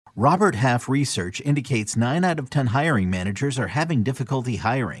Robert Half research indicates 9 out of 10 hiring managers are having difficulty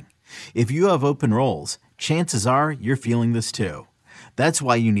hiring. If you have open roles, chances are you're feeling this too. That's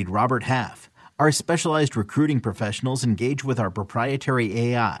why you need Robert Half. Our specialized recruiting professionals engage with our proprietary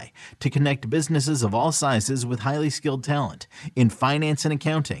AI to connect businesses of all sizes with highly skilled talent in finance and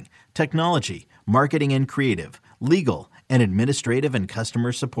accounting, technology, marketing and creative, legal, and administrative and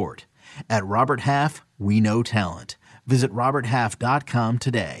customer support. At Robert Half, we know talent. Visit roberthalf.com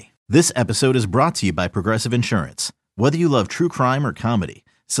today. This episode is brought to you by Progressive Insurance. Whether you love true crime or comedy,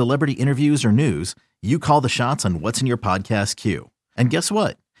 celebrity interviews or news, you call the shots on what's in your podcast queue. And guess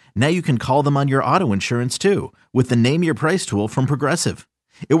what? Now you can call them on your auto insurance too with the Name Your Price tool from Progressive.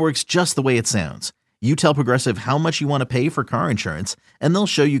 It works just the way it sounds. You tell Progressive how much you want to pay for car insurance, and they'll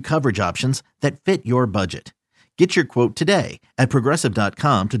show you coverage options that fit your budget. Get your quote today at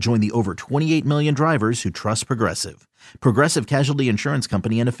Progressive.com to join the over 28 million drivers who trust Progressive. Progressive Casualty Insurance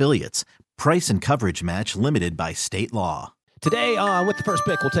Company and Affiliates. Price and coverage match limited by state law. Today on With the First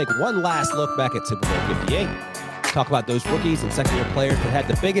Pick, we'll take one last look back at Super Bowl 58. Talk about those rookies and second-year players that had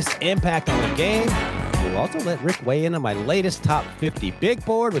the biggest impact on the game. We'll also let Rick weigh in on my latest top 50 big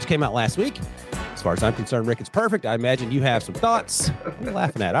board, which came out last week. As far as I'm concerned, Rick, it's perfect. I imagine you have some thoughts. What are you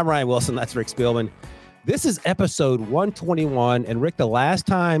laughing at? I'm Ryan Wilson. That's Rick Spielman. This is episode 121. And Rick, the last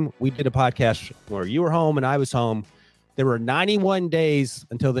time we did a podcast where you were home and I was home, there were 91 days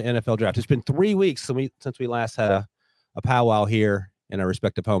until the NFL draft. It's been 3 weeks since we last had a powwow here in our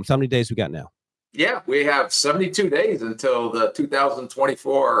respective homes. How many days we got now? Yeah, we have 72 days until the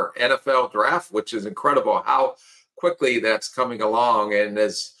 2024 NFL draft, which is incredible how quickly that's coming along. And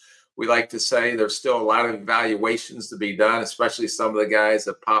as we like to say, there's still a lot of evaluations to be done, especially some of the guys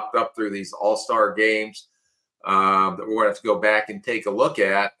that popped up through these all-star games that we're going to have to go back and take a look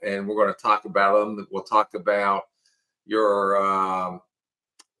at. And we're going to talk about them. We'll talk about your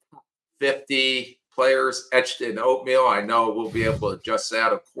 50 players etched in oatmeal. I know we'll be able to adjust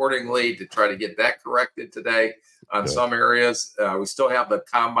that accordingly to try to get that corrected today on some areas. We still have the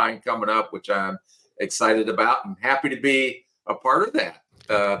combine coming up, which I'm excited about and happy to be a part of that,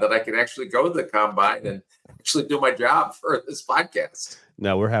 that I can actually go to the combine and actually do my job for this podcast.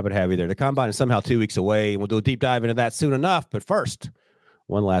 No, we're happy to have you there. The combine is somehow 2 weeks away. We'll do a deep dive into that soon enough. But first,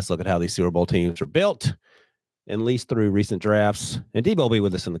 one last look at how these Super Bowl teams are built, at least through recent drafts. And Debo will be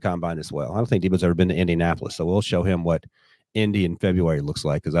with us in the combine as well. I don't think Debo's ever been to Indianapolis, so we'll show him what Indy in February looks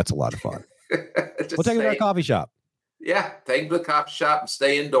like, because that's a lot of fun. We'll take him to our coffee shop. Yeah, take him to the coffee shop and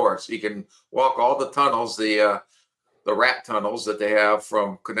stay indoors. You can walk all the tunnels, the rat tunnels that they have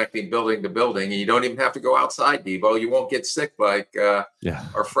from connecting building to building, and you don't even have to go outside, Debo. You won't get sick like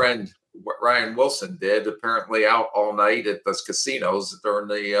our friend Ryan Wilson did, apparently out all night at those casinos during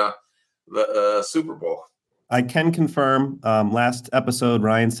the Super Bowl. I can confirm, last episode,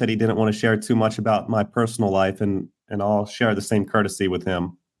 Ryan said he didn't want to share too much about my personal life, and I'll share the same courtesy with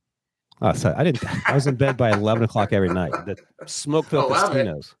him. Oh, so I was in bed by 11 o'clock every night. The smoke-filled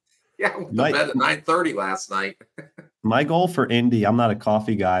casinos. Yeah, I went to bed at 9:30 last night. My goal for Indy, I'm not a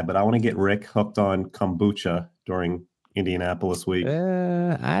coffee guy, but I want to get Rick hooked on kombucha during Indianapolis week.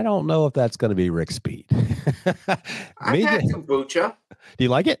 I don't know if that's going to be Rick's speed. I had kombucha. Do you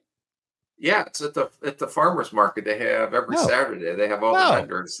like it? Yeah, it's at the farmers market. They have every Saturday. They have all the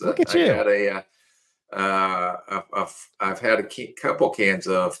vendors. Look at you. I've had a couple cans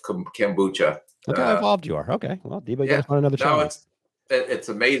of kombucha. Look how evolved you are. Okay, well, Debo, you got to find another challenge. It's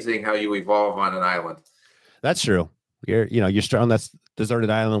amazing how you evolve on an island. That's true. You're strong on that deserted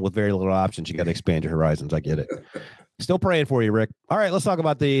island with very little options. You got to expand your horizons. I get it. Still praying for you, Rick. All right, let's talk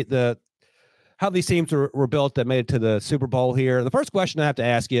about the how these teams were built that made it to the Super Bowl here. The first question I have to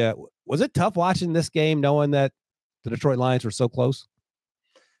ask you, was it tough watching this game knowing that the Detroit Lions were so close?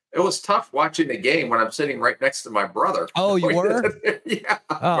 It was tough watching the game when I'm sitting right next to my brother. Oh, you were? Yeah.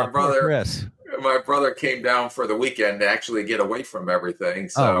 Oh, my brother came down for the weekend to actually get away from everything.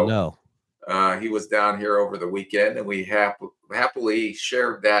 So he was down here over the weekend, and we happily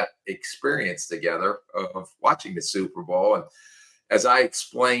shared that experience together of watching the Super Bowl. And as I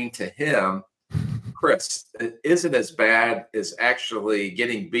explained to him, Chris, it isn't as bad as actually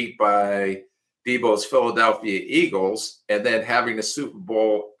getting beat by Debo's Philadelphia Eagles and then having the Super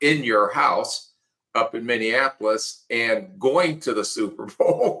Bowl in your house up in Minneapolis and going to the Super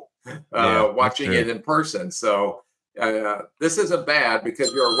Bowl, watching it in person. So this isn't bad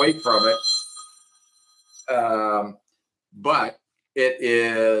because you're away from it. But it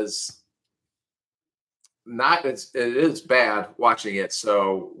is not as it is bad watching it.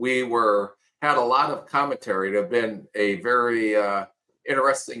 So we had a lot of commentary. It had been a very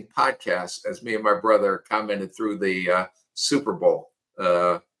interesting podcast as me and my brother commented through the Super Bowl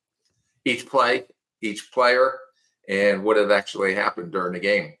each player, and what had actually happened during the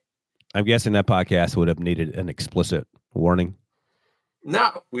game. I'm guessing that podcast would have needed an explicit warning.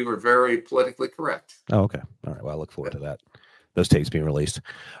 No, we were very politically correct. Oh, okay. All right. Well, I look forward to that. Those tapes being released.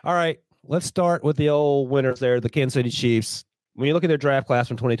 All right. Let's start with the old winners there, the Kansas City Chiefs. When you look at their draft class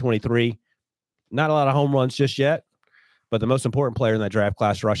from 2023, not a lot of home runs just yet, but the most important player in that draft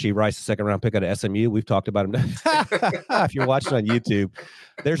class, Rashee Rice, the second-round pick out of SMU. We've talked about him. If you're watching on YouTube,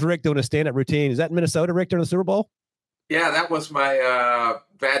 there's Rick doing a stand-up routine. Is that in Minnesota, Rick, during the Super Bowl? Yeah, that was my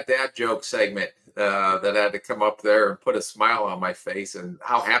bad dad joke segment that had to come up there and put a smile on my face, and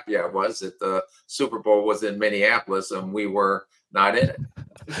how happy I was that the Super Bowl was in Minneapolis and we were not in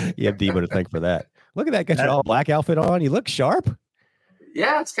it. You have Debo to thank for that. Look at that. Got your all black outfit on. You look sharp.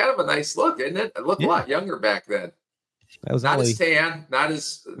 Yeah, it's kind of a nice look, isn't it? I looked a lot younger back then. That was not as tan, not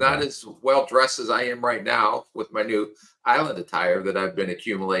as well dressed as I am right now with my new island attire that I've been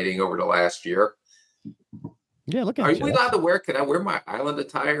accumulating over the last year. Yeah, look at Are we allowed to wear? Can I wear my island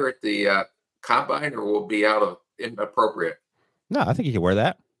attire at the combine, or will it be out of inappropriate? No, I think you can wear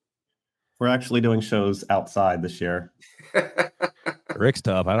that. We're actually doing shows outside this year. Rick's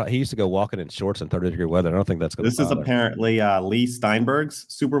tough. He used to go walking in shorts in 30-degree weather. I don't think that's going to. This is apparently Lee Steinberg's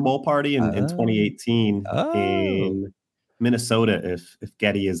Super Bowl party in 2018 in Minnesota, if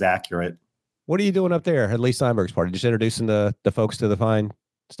Getty is accurate. What are you doing up there at Lee Steinberg's party? Just introducing the folks to the fine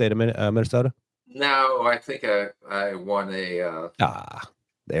state of Minnesota? No, I think I won a.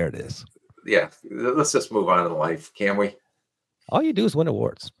 There it is. Yeah, let's just move on in life, can we? All you do is win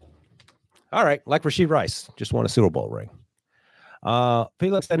awards. All right, like Rashee Rice, just won a Super Bowl ring.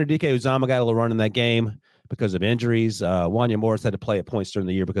 Felix Anudike-Uzomah got a little run in that game because of injuries. Wanya Morris had to play at points during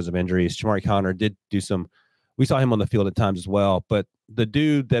the year because of injuries. Shamari Connor did do some. We saw him on the field at times as well. But the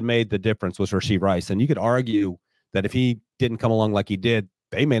dude that made the difference was Rashee Rice. And you could argue that if he didn't come along like he did,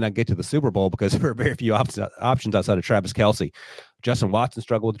 they may not get to the Super Bowl because there were very few options outside of Travis Kelce. Justin Watson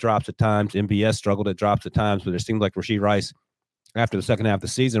struggled with drops at times. MVS struggled at drops at times. But it seemed like Rashee Rice, after the second half of the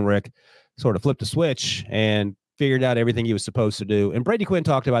season, Rick, sort of flipped the switch and figured out everything he was supposed to do. And Brady Quinn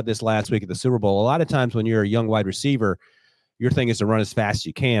talked about this last week at the Super Bowl. A lot of times when you're a young wide receiver, your thing is to run as fast as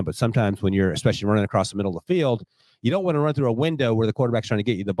you can. But sometimes when you're especially running across the middle of the field, you don't want to run through a window where the quarterback's trying to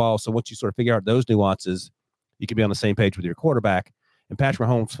get you the ball. So once you sort of figure out those nuances, you can be on the same page with your quarterback. And Patrick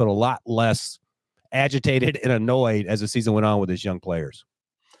Mahomes felt a lot less agitated and annoyed as the season went on with his young players.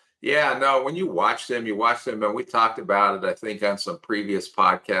 Yeah, no, when you watch them, and we talked about it, I think, on some previous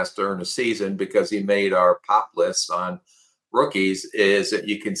podcasts during the season, because he made our pop list on rookies, is that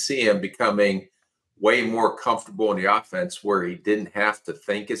you can see him becoming way more comfortable in the offense where he didn't have to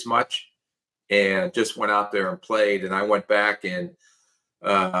think as much and just went out there and played. And I went back and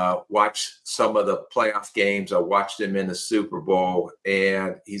watched some of the playoff games. I watched him in the Super Bowl,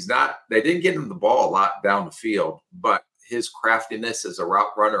 and they didn't get him the ball a lot down the field, but his craftiness as a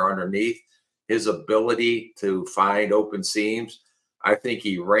route runner underneath, his ability to find open seams. I think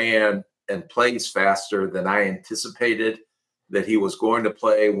he ran and plays faster than I anticipated that he was going to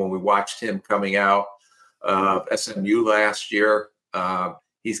play when we watched him coming out of SMU last year.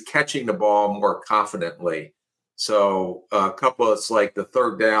 He's catching the ball more confidently. So it's like the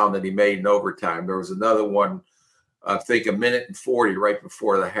third down that he made in overtime. There was another one, I think 1:40 right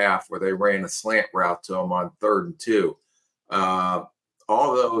before the half, where they ran a slant route to him on 3rd and 2.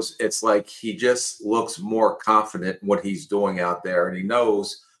 All those, it's like he just looks more confident in what he's doing out there. And he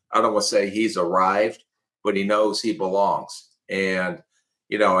knows, I don't want to say he's arrived, but he knows he belongs. And,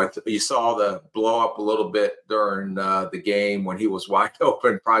 you saw the blow up a little bit during the game when he was wide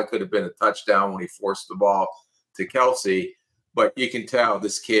open. Probably could have been a touchdown when he forced the ball to Kelce. But you can tell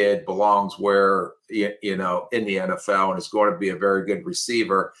this kid belongs where, in the NFL, and is going to be a very good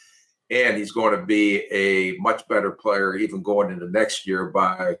receiver. And he's going to be a much better player even going into next year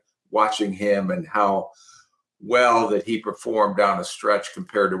by watching him and how well that he performed down the stretch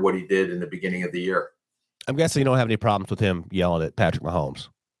compared to what he did in the beginning of the year. I'm guessing you don't have any problems with him yelling at Patrick Mahomes.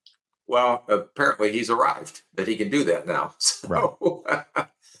 Well, apparently he's arrived that he can do that now. So, right.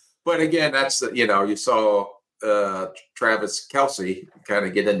 But again, that's, you saw Travis Kelce kind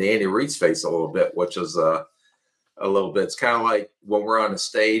of get into Andy Reid's face a little bit, which is a little bit. It's kind of like when we're on a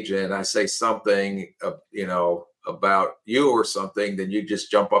stage and I say something, about you or something, then you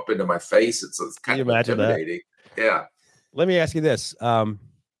just jump up into my face. It's kind of intimidating. That? Yeah. Let me ask you this.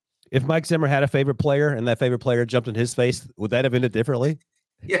 If Mike Zimmer had a favorite player and that favorite player jumped in his face, would that have ended differently?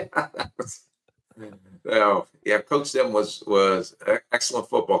 Yeah. Coach Zim was an excellent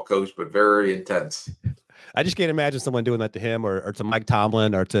football coach, but very intense. I just can't imagine someone doing that to him or to Mike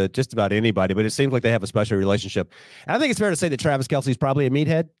Tomlin or to just about anybody, but it seems like they have a special relationship. And I think it's fair to say that Travis Kelce's probably a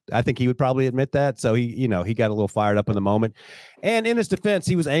meathead. I think he would probably admit that. So he got a little fired up in the moment. And in his defense,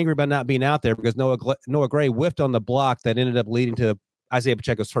 he was angry about not being out there because Noah Gray whiffed on the block that ended up leading to Isaiah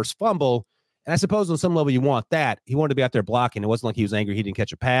Pacheco's first fumble. And I suppose on some level you want that. He wanted to be out there blocking. It wasn't like he was angry he didn't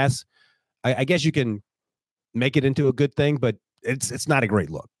catch a pass. I guess you can make it into a good thing, but it's not a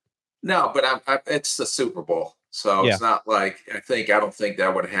great look. No, but it's the Super Bowl. So It's not like I don't think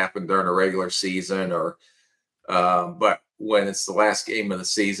that would happen during a regular season or but when it's the last game of the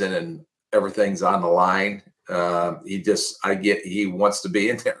season and everything's on the line, he wants to be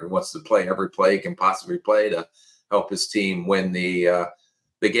in there. He wants to play every play he can possibly play to help his team win the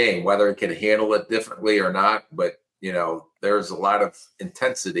game, whether he can handle it differently or not. But, there's a lot of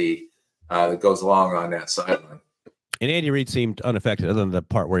intensity that goes along on that sideline. And Andy Reid seemed unaffected other than the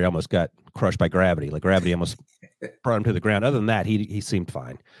part where he almost got crushed by gravity. Like gravity almost brought him to the ground. Other than that, he seemed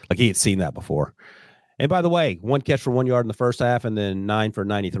fine. Like he had seen that before. And by the way, 1 catch for 1 yard in the first half and then 9 for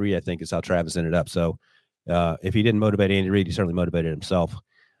 93, I think is how Travis ended up. So if he didn't motivate Andy Reid, he certainly motivated himself.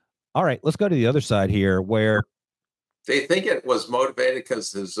 All right, let's go to the other side here where. They think it was motivated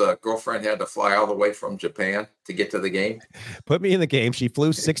because his girlfriend had to fly all the way from Japan to get to the game. Put me in the game. She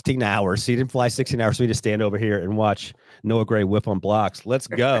flew 16 hours. She didn't fly 16 hours for me to stand over here and watch Noah Gray whip on blocks. Let's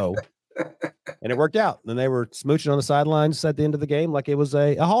go. And it worked out. And they were smooching on the sidelines at the end of the game like it was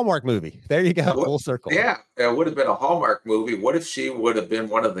a Hallmark movie. There you go. Full circle. Yeah, it would have been a Hallmark movie. What if she would have been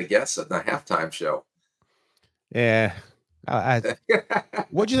one of the guests at the halftime show? Yeah.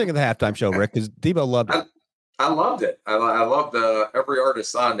 What'd you think of the halftime show, Rick? Because Debo loved it. I loved it. I loved every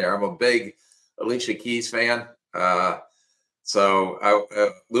artist on there. I'm a big Alicia Keys fan. So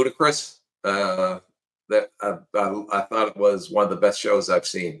Ludacris, I thought it was one of the best shows I've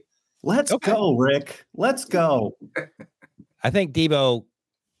seen. Let's go, Rick. Let's go. I think Debo,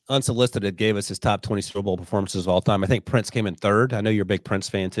 unsolicited, gave us his top 20 Super Bowl performances of all time. I think Prince came in third. I know you're a big Prince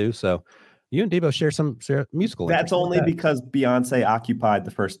fan too. So you and Debo share musical. That's only because Beyonce occupied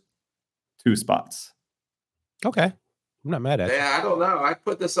the first 2 spots. Okay. I'm not mad at it. Yeah, I don't know. I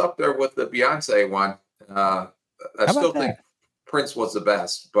put this up there with the Beyonce one. I still think Prince was the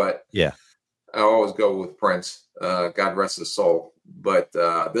best, but yeah, I always go with Prince. God rest his soul. But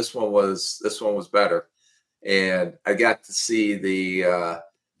this one was better. And I got to see the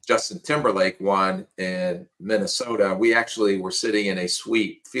Justin Timberlake one in Minnesota. We actually were sitting in a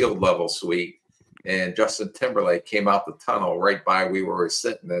suite, field level suite, and Justin Timberlake came out the tunnel right by we were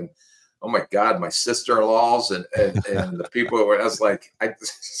sitting. And oh my God, my sister-in-laws and the people were, I was like, God,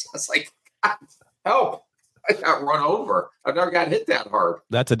 help. I got run over. I've never got hit that hard.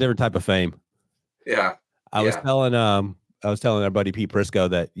 That's a different type of fame. Yeah. I was telling our buddy Pete Prisco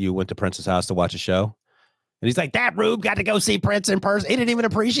that you went to Prince's house to watch a show. And he's like, that Rube got to go see Prince in person. He didn't even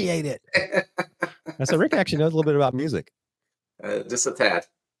appreciate it. I said, Rick actually knows a little bit about music. Just a tad.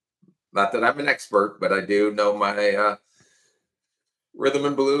 Not that I'm an expert, but I do know my rhythm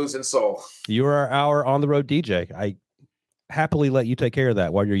and blues and soul. You are our on-the-road DJ. I happily let you take care of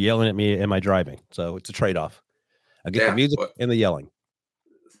that while you're yelling at me in my driving. So it's a trade-off. I get the music and the yelling.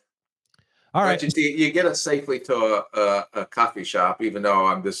 All right. You get us safely to a coffee shop, even though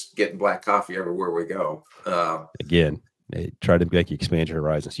I'm just getting black coffee everywhere we go. Again, they try to make you expand your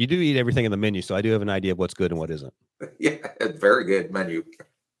horizons. You do eat everything in the menu, so I do have an idea of what's good and what isn't. Yeah, very good menu.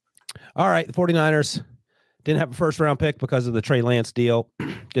 All right, the 49ers didn't have a first-round pick because of the Trey Lance deal.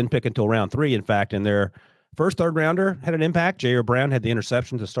 Didn't pick until round 3, in fact, and their first third-rounder had an impact. Jair Brown had the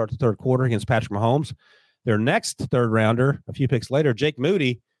interception to start the third quarter against Patrick Mahomes. Their next third-rounder, a few picks later, Jake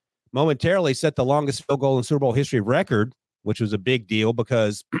Moody, momentarily set the longest field goal in Super Bowl history record, which was a big deal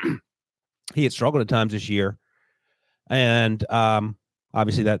because he had struggled at times this year. And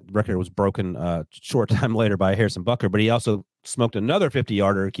obviously that record was broken a short time later by Harrison Butker, but he also smoked another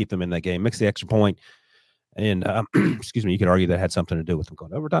 50-yarder to keep them in that game, mixed the extra point. And excuse me, you could argue that had something to do with them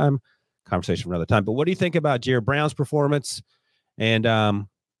going overtime. Conversation for another time. But what do you think about Jair Brown's performance? And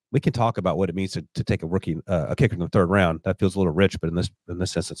we can talk about what it means to take a rookie, a kicker in the third round. That feels a little rich, but in this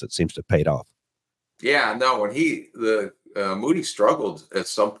instance, it seems to have paid off. Yeah, no, when Moody struggled at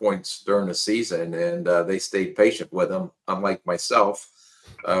some points during the season, and they stayed patient with him. Unlike myself,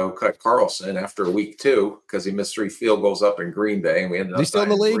 who cut Carlson after week 2 because he missed 3 field goals up in Green Bay, and we ended up. He's still in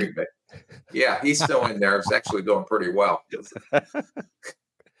the league. Green Bay. Yeah, he's still in there. He's actually doing pretty well.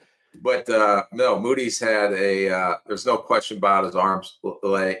 But no, Moody's had there's no question about his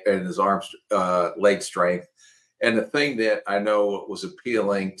leg strength. And the thing that I know was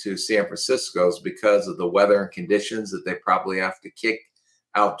appealing to San Francisco is because of the weather and conditions that they probably have to kick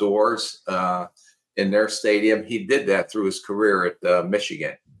outdoors in in their stadium. He did that through his career at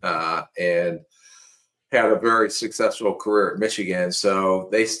Michigan, and had a very successful career at Michigan. So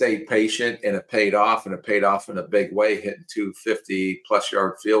they stayed patient, and it paid off, and it paid off in a big way, hitting 2 50-plus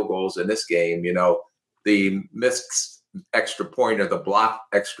yard field goals in this game. The missed extra point or the block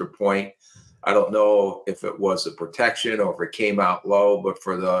extra point, I don't know if it was a protection or if it came out low, but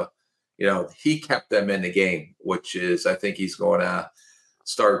he kept them in the game, which is, I think he's going to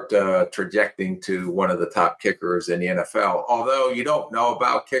start trajecting to one of the top kickers in the NFL. Although you don't know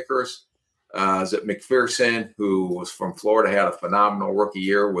about kickers. Is it McPherson, who was from Florida, had a phenomenal rookie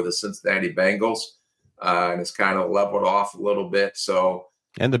year with the Cincinnati Bengals, and has kind of leveled off a little bit.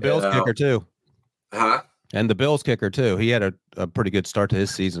 And the Bills kicker too. Huh? And the Bills kicker too. He had a pretty good start to his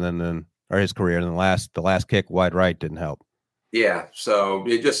season or his career, and the last kick wide right didn't help. Yeah, so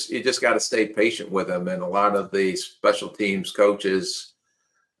you just got to stay patient with him, and a lot of the special teams coaches.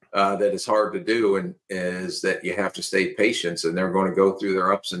 That is hard to do, and is that you have to stay patient, and they're going to go through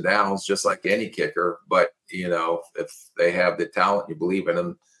their ups and downs just like any kicker. But if they have the talent, you believe in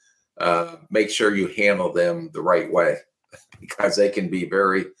them, make sure you handle them the right way, because they can be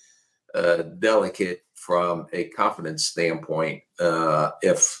very delicate from a confidence standpoint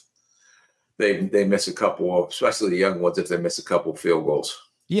if they miss a couple, especially the young ones, if they miss a couple field goals.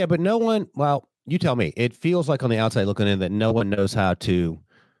 Yeah, but no one. Well, you tell me. It feels like on the outside looking in that no one knows how to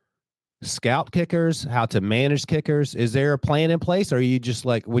scout kickers, how to manage kickers. Is there a plan in place, or are you just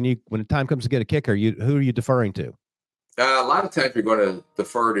like when the time comes to get a kicker, who are you deferring to? A lot of times you're going to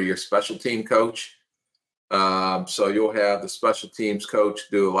defer to your special team coach. So you'll have the special teams coach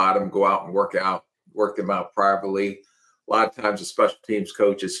do a lot of them go out and work them out privately. A lot of times the special teams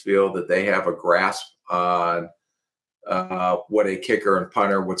coaches feel that they have a grasp on what a kicker and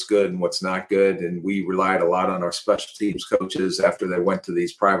punter, what's good and what's not good. And we relied a lot on our special teams coaches after they went to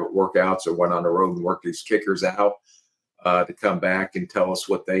these private workouts or went on the road and worked these kickers out to come back and tell us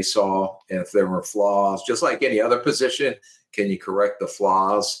what they saw. And if there were flaws, just like any other position, can you correct the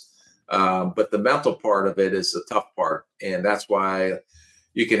flaws? But the mental part of it is the tough part. And that's why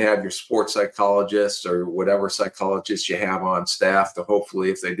you can have your sports psychologist or whatever psychologist you have on staff to hopefully,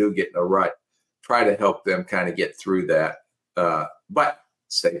 if they do get in a rut, try to help them kind of get through that, but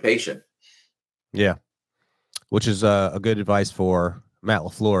stay patient. Yeah, which is a good advice for Matt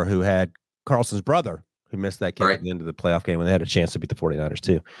LaFleur, who had Carlson's brother who missed that kick at the end of the playoff game when they had a chance to beat the 49ers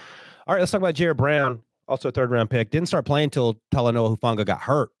too. All right, let's talk about Jared Brown, also a third-round pick. Didn't start playing until Talanoa Hufanga got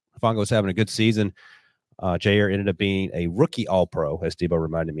hurt. Hufanga was having a good season. Jair ended up being a rookie All-Pro, as Debo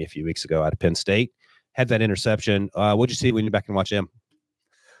reminded me a few weeks ago, out of Penn State. Had that interception. What'd you see when you're back and watch him?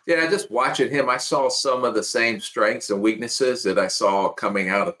 Yeah, just watching him, I saw some of the same strengths and weaknesses that I saw coming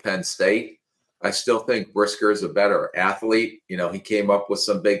out of Penn State. I still think Brisker is a better athlete. He came up with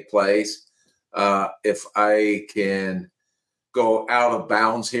some big plays. If I can go out of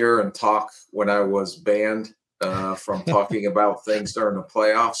bounds here and talk when I was banned from talking about things during the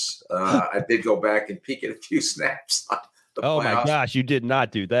playoffs, I did go back and peek at a few snaps. Oh, my gosh, you did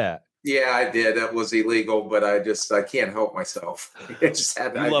not do that. Yeah, I did. That was illegal, but I can't help myself. I just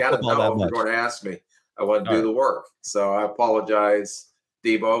had I got to know if you're going to ask me. I want to do the work. So I apologize,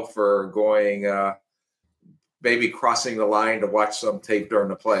 Debo, for going maybe crossing the line to watch some tape during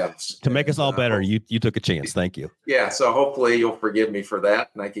the playoffs. To make us all better, you took a chance. Thank you. Yeah, so hopefully you'll forgive me for that,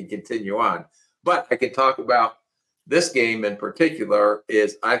 and I can continue on. But I can talk about this game in particular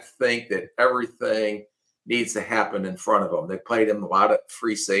is I think that everything needs to happen in front of him. They played him a lot of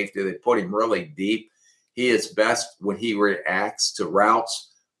free safety. They put him really deep. He is best when he reacts to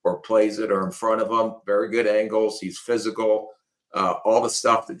routes or plays it or in front of him. Very good angles. He's physical. All the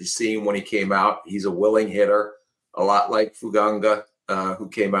stuff that you seen when he came out. He's a willing hitter, a lot like Hufanga, who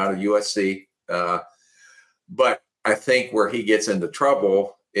came out of USC. But I think where he gets into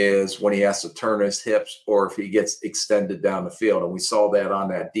trouble is when he has to turn his hips or if he gets extended down the field. And we saw that on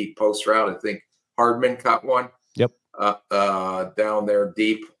that deep post route. I think Hardman caught one. Yep. Down there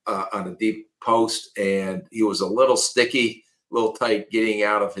deep on a deep post, and he was a little sticky, a little tight getting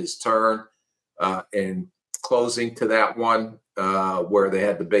out of his turn and closing to that one where they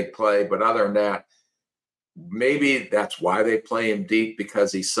had the big play. But other than that, maybe that's why they play him deep,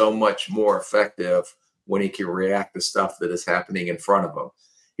 because he's so much more effective when he can react to stuff that is happening in front of him.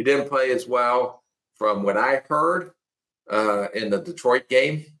 He didn't play as well from what I heard in the Detroit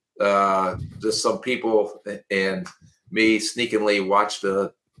game. Just some people and me sneakily watched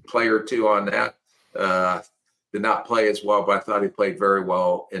a play or two on that. Did not play as well, but I thought he played very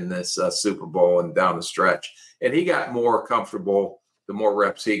well in this Super Bowl and down the stretch. And he got more comfortable the more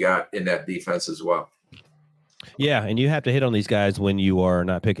reps he got in that defense as well. Yeah, and you have to hit on these guys when you are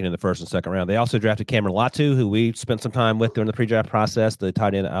not picking in the first and second round. They also drafted Cameron Latu, who we spent some time with during the pre-draft process. The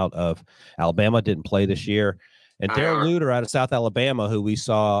tight end out of Alabama didn't play this year. And Darrell Luter out of South Alabama, who we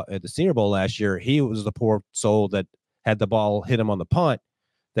saw at the Senior Bowl last year, he was the poor soul that had the ball hit him on the punt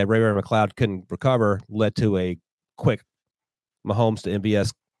that Ray McCloud couldn't recover, led to a quick Mahomes to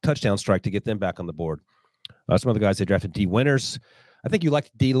MVS touchdown strike to get them back on the board. Some other guys they drafted D. Winters. I think you like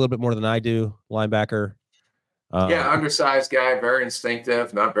D a little bit more than I do, linebacker. Undersized guy, very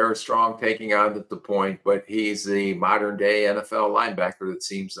instinctive, not very strong taking on the point, but he's the modern day NFL linebacker that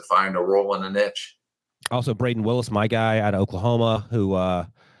seems to find a role in a niche. Also, Braden Willis, my guy out of Oklahoma, who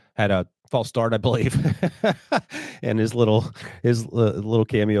had a false start, I believe, and his little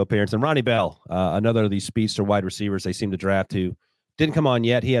cameo appearance. And Ronnie Bell, another of these speedster wide receivers they seem to draft who didn't come on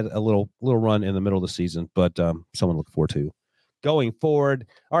yet. He had a little run in the middle of the season, but someone to look forward to going forward.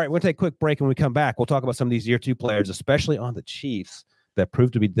 All right, we'll take a quick break. When we come back, we'll talk about some of these year two players, especially on the Chiefs, that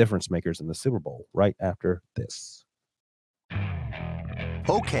proved to be difference makers in the Super Bowl right after this.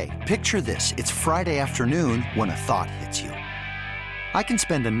 Okay, picture this. It's Friday afternoon when a thought hits you. I can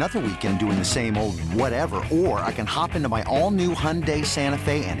spend another weekend doing the same old whatever, or I can hop into my all-new Hyundai Santa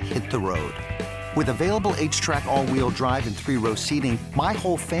Fe and hit the road. With available H-Track all-wheel drive and 3-row seating, my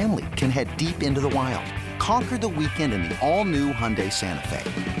whole family can head deep into the wild. Conquer the weekend in the all-new Hyundai Santa Fe.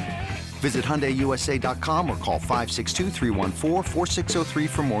 Visit HyundaiUSA.com or call 562-314-4603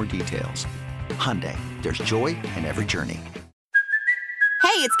 for more details. Hyundai, there's joy in every journey.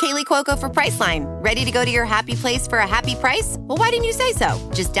 Hey, it's Kaylee Cuoco for Priceline. Ready to go to your happy place for a happy price? Well, why didn't you say so?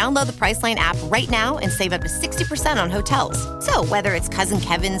 Just download the Priceline app right now and save up to 60% on hotels. So whether it's Cousin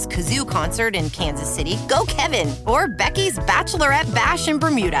Kevin's Kazoo Concert in Kansas City, go Kevin, or Becky's Bachelorette Bash in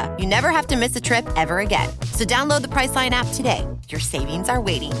Bermuda, you never have to miss a trip ever again. So download the Priceline app today. Your savings are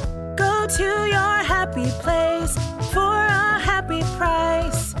waiting. Go to your happy place for a happy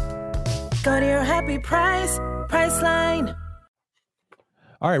price. Go to your happy price, Priceline.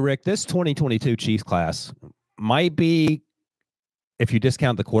 All right, Rick, this 2022 Chiefs class might be, if you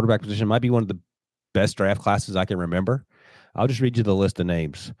discount the quarterback position, might be one of the best draft classes I can remember. I'll just read you the list of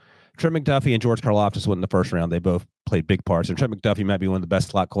names. Trent McDuffie and George Karlaftis went in the first round. They both played big parts. And Trent McDuffie might be one of the best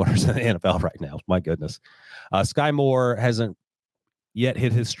slot corners in the NFL right now. My goodness. Sky Moore hasn't yet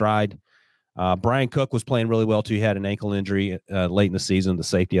hit his stride. Brian Cook was playing really well, too. He had an ankle injury late in the season, the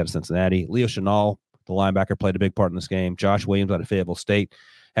safety out of Cincinnati. Leo Chenal, the linebacker, played a big part in this game. Josh Williams out of Fayetteville State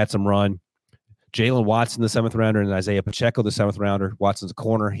had some run. Jalen Watson, the 7th rounder, and Isaiah Pacheco, the 7th rounder. Watson's a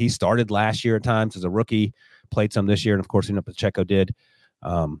corner. He started last year at times as a rookie, played some this year, and of course, Pacheco did.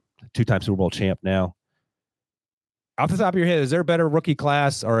 2-time Super Bowl champ now. Off the top of your head, is there a better rookie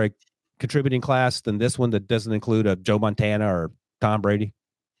class or a contributing class than this one that doesn't include a Joe Montana or Tom Brady?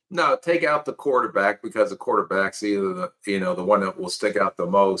 No, take out the quarterback because the quarterback's either the one that will stick out the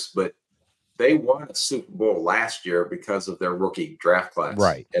most, but they won a Super Bowl last year because of their rookie draft class,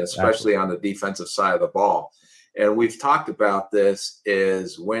 right? And especially on the defensive side of the ball. And we've talked about this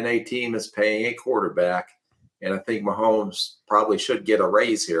is when a team is paying a quarterback, and I think Mahomes probably should get a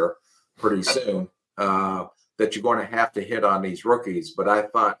raise here pretty soon, that you're going to have to hit on these rookies. But I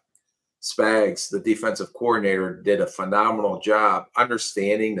thought Spags, the defensive coordinator, did a phenomenal job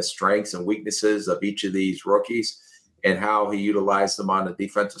understanding the strengths and weaknesses of each of these rookies and how he utilized them on the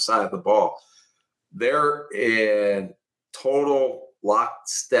defensive side of the ball. They're in total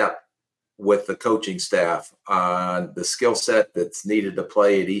lockstep with the coaching staff on the skill set that's needed to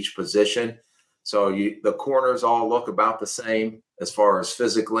play at each position. So the corners all look about the same as far as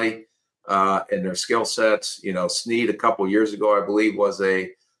physically and their skill sets. Snead a couple years ago, I believe, was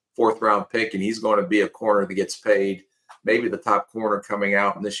a 4th-round pick, and he's going to be a corner that gets paid, maybe the top corner coming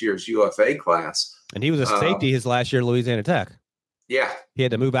out in this year's UFA class. And he was a safety his last year at Louisiana Tech. Yeah. He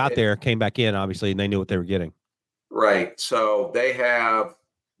had to move out there, came back in, obviously, and they knew what they were getting. Right. So they have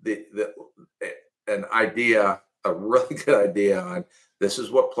an idea, a really good idea on this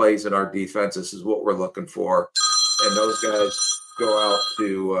is what plays in our defense. This is what we're looking for. And those guys go out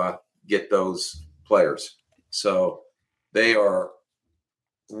to get those players. So they are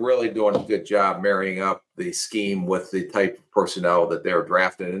really doing a good job marrying up the scheme with the type of personnel that they're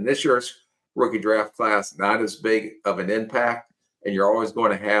drafting. And this year's rookie draft class, not as big of an impact. And you're always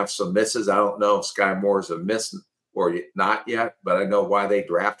going to have some misses. I don't know if Sky Moore's a miss or not yet, but I know why they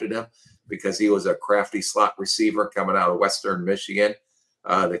drafted him, because he was a crafty slot receiver coming out of Western Michigan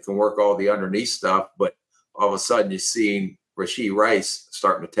that can work all the underneath stuff. But all of a sudden you're seeing Rashee Rice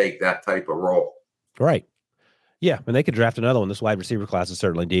starting to take that type of role. Right. Yeah, and they could draft another one. This wide receiver class is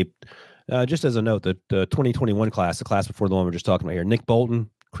certainly deep. Just as a note, the 2021 class, the class before the one we're just talking about here, Nick Bolton,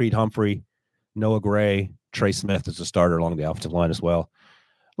 Creed Humphrey, Noah Gray, Trey Smith is a starter along the offensive line as well.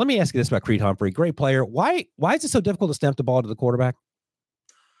 Let me ask you this about Creed Humphrey. Great player. Why is it so difficult to snap the ball to the quarterback?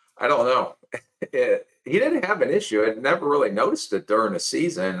 I don't know. He didn't have an issue. I never really noticed it during the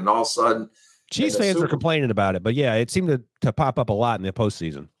season, and all of a sudden, Chiefs fans were complaining about it, but yeah, it seemed to pop up a lot in the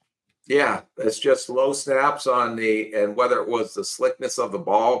postseason. Yeah, it's just low snaps and whether it was the slickness of the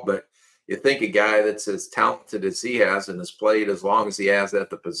ball, but you think a guy that's as talented as he has and has played as long as he has at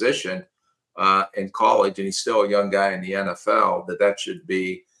the position in college, and he's still a young guy in the NFL, that should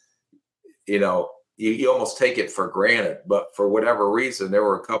be, you almost take it for granted. But for whatever reason, there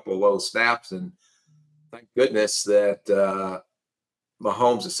were a couple of low snaps, and thank goodness that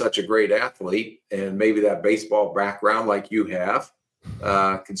Mahomes is such a great athlete, and maybe that baseball background like you have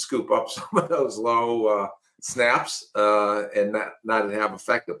can scoop up some of those low snaps and not have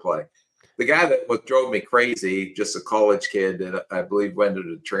effective play. The guy that drove me crazy, just a college kid that I believe went to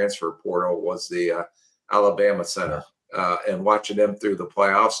the transfer portal, was the Alabama center. And watching them through the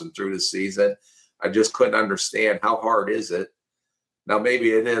playoffs and through the season, I just couldn't understand how hard is it. Now,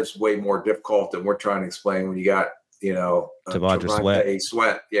 maybe it is way more difficult than we're trying to explain when you got, Devontae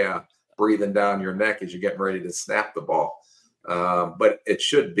Sweat, breathing down your neck as you're getting ready to snap the ball. But it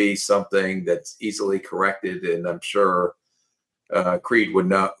should be something that's easily corrected, and I'm sure Creed would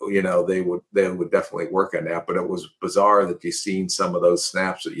not, they would definitely work on that. But it was bizarre that you've seen some of those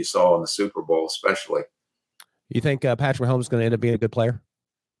snaps that you saw in the Super Bowl, especially. You think Patrick Mahomes is going to end up being a good player?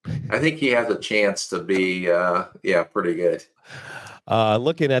 I think he has a chance to be, pretty good.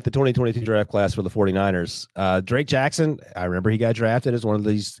 Looking at the 2022 draft class for the 49ers, Drake Jackson, I remember he got drafted as one of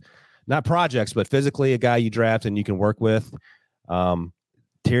these, not projects, but physically a guy you draft and you can work with.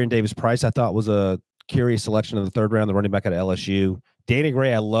 Tyrion Davis-Price, I thought, was a curious selection in the third round, the running back out of LSU. Danny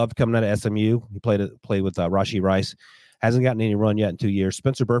Gray, I loved coming out of SMU. He played with Rashee Rice. Hasn't gotten any run yet in 2 years.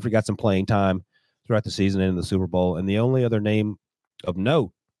 Spencer Burford got some playing time throughout the season and in the Super Bowl. And the only other name of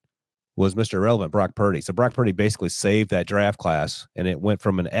note was Mr. Irrelevant, Brock Purdy. So Brock Purdy basically saved that draft class, and it went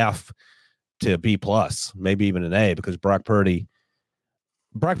from an F to B+, maybe even an A, because Brock Purdy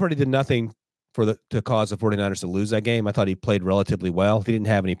did nothing to cause the 49ers to lose that game. I thought he played relatively well. He didn't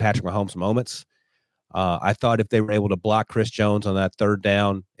have any Patrick Mahomes moments. I thought if they were able to block Chris Jones on that third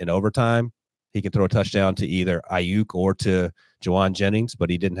down in overtime, he could throw a touchdown to either Ayuk or to Jauan Jennings, but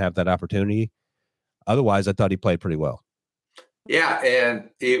he didn't have that opportunity. Otherwise, I thought he played pretty well. Yeah, and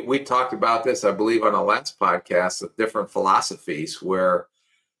we talked about this, I believe, on the last podcast, of different philosophies where,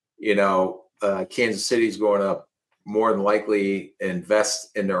 Kansas City's going to more than likely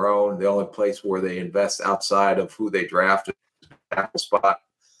invest in their own. The only place where they invest outside of who they drafted tackle spot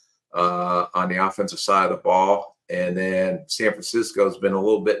on the offensive side of the ball. And then San Francisco's been a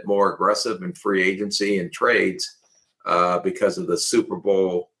little bit more aggressive in free agency and trades because of the Super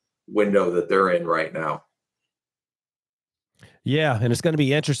Bowl window that they're in right now. Yeah, and it's going to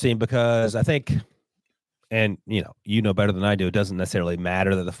be interesting because I think, and you know better than I do, it doesn't necessarily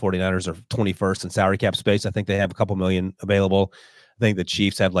matter that the 49ers are 21st in salary cap space. I think they have a couple million available. I think the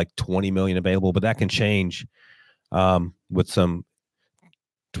Chiefs have like 20 million available, but that can change with some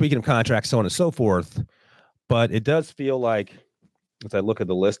tweaking of contracts, so on and so forth. But it does feel like, as I look at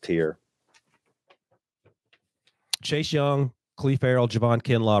the list here, Chase Young, Cleve Farrell, Javon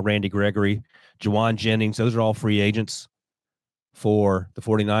Kinlaw, Randy Gregory, Jauan Jennings, those are all free agents for the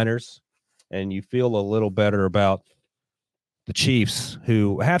 49ers. And you feel a little better about the Chiefs,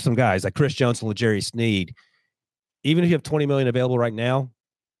 who have some guys like Chris Jones and L'Jarius Sneed. Even if you have 20 million available right now,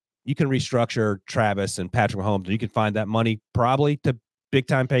 you can restructure Travis and Patrick Mahomes, and you can find that money probably to big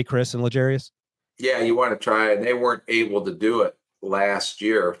time pay Chris and L'Jarius. Yeah, you want to try, and they weren't able to do it last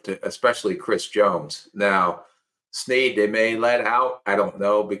year, especially Chris Jones. Now, Sneed, they may let out. I don't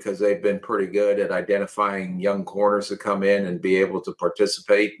know, because they've been pretty good at identifying young corners to come in and be able to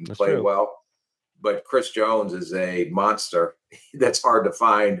participate and play well. But Chris Jones is a monster. That's hard to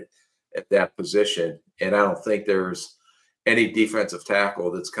find at that position. And I don't think there's any defensive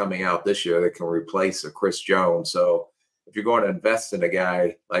tackle that's coming out this year that can replace a Chris Jones. So if you're going to invest in a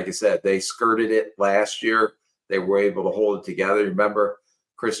guy, like I said, they skirted it last year. They were able to hold it together. Remember,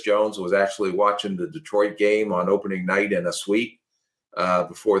 Chris Jones was actually watching the Detroit game on opening night in a suite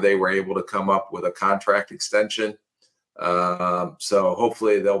before they were able to come up with a contract extension. So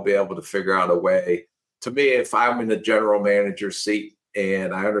hopefully they'll be able to figure out a way. To me, if I'm in the general manager's seat,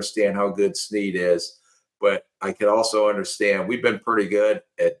 and I understand how good Sneed is, but I could also understand we've been pretty good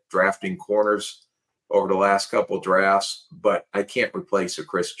at drafting corners over the last couple of drafts, but I can't replace a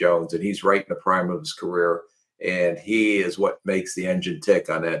Chris Jones, and he's right in the prime of his career. And he is what makes the engine tick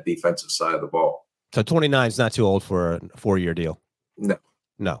on that defensive side of the ball. So 29 is not too old for a 4-year deal. No.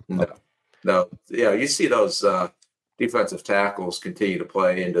 Okay. No, yeah, you see those defensive tackles continue to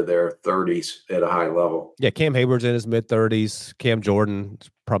play into their 30s at a high level. Yeah, Cam Hayward's in his mid-30s. Cam Jordan's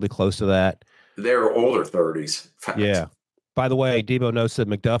probably close to that. They're older 30s. Yeah. By the way, Debo knows that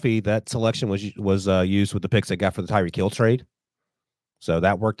McDuffie, that selection was used with the picks they got for the Tyreek Hill trade. So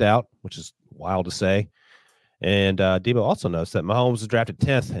that worked out, which is wild to say. And Debo also knows that Mahomes was drafted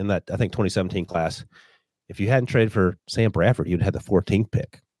 10th in that, I think, 2017 class. If you hadn't traded for Sam Bradford, you'd had the 14th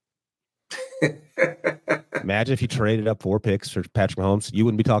pick. Imagine if you traded up 4 picks for Patrick Mahomes. You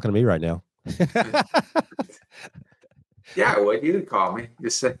wouldn't be talking to me right now. Yeah, well, you could call me.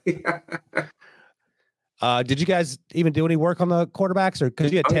 Just say. Did you guys even do any work on the quarterbacks, or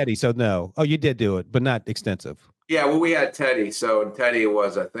because you had Teddy? So no. Oh, you did do it, but not extensive. Yeah, well, we had Teddy. So Teddy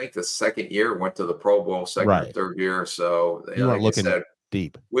was, I think, the second year, went to the Pro Bowl, second or third year. So you weren't looking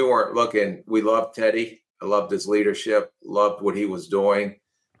deep. We weren't looking. We loved Teddy. I loved his leadership. Loved what he was doing.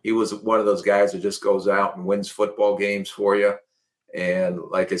 He was one of those guys that just goes out and wins football games for you. And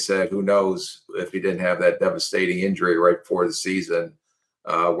like I said, who knows if he didn't have that devastating injury right before the season,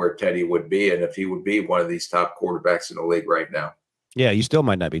 where Teddy would be, and if he would be one of these top quarterbacks in the league right now. Yeah, you still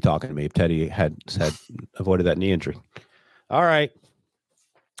might not be talking to me if Teddy had avoided that knee injury. All right.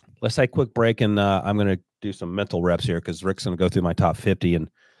 Let's take a quick break, and I'm going to do some mental reps here because Rick's going to go through my top 50 and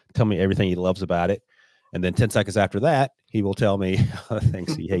tell me everything he loves about it. And then 10 seconds after that, he will tell me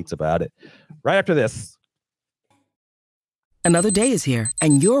things he hates about it. Right after this. Another day is here,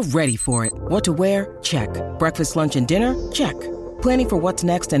 and you're ready for it. What to wear? Check. Breakfast, lunch, and dinner? Check. Planning for what's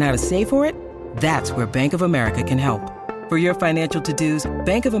next and how to save for it? That's where Bank of America can help. For your financial to-dos,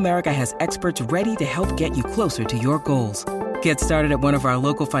 Bank of America has experts ready to help get you closer to your goals. Get started at one of our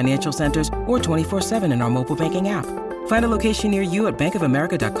local financial centers or 24/7 in our mobile banking app. Find a location near you at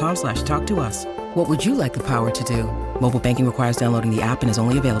bankofamerica.com/talktous. What would you like the power to do? Mobile banking requires downloading the app and is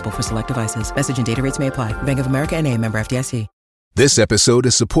only available for select devices. Message and data rates may apply. Bank of America NA, member FDIC. This episode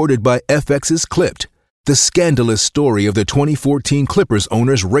is supported by FX's Clipped, the scandalous story of the 2014 Clippers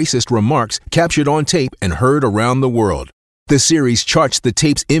owner's racist remarks captured on tape and heard around the world. The series charts the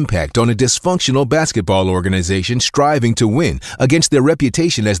tape's impact on a dysfunctional basketball organization striving to win against their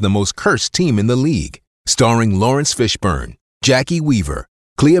reputation as the most cursed team in the league. Starring Lawrence Fishburne, Jackie Weaver,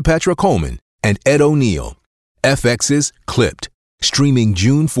 Cleopatra Coleman, and Ed O'Neill. FX's Clipped, streaming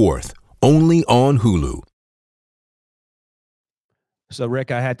June 4th, only on Hulu. So, Rick,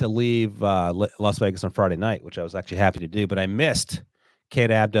 I had to leave Las Vegas on Friday night, which I was actually happy to do, but I missed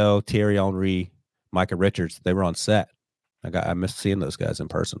Kate Abdo, Thierry Henry, Micah Richards. They were on set. I missed seeing those guys in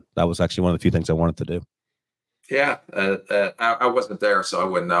person. That was actually one of the few things I wanted to do. Yeah, I wasn't there, so I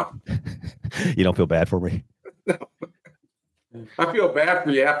wouldn't know. You don't feel bad for me? No. I feel bad for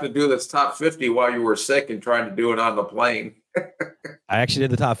you have to do this top 50 while you were sick and trying to do it on the plane. I actually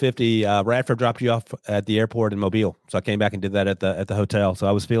did the top 50. Radford dropped you off at the airport in Mobile, so I came back and did that at the hotel. So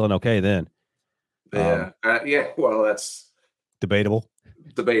I was feeling okay then. Yeah, well, that's debatable.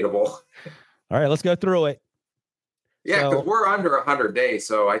 All right, let's go through it. Yeah, because we're under 100 days,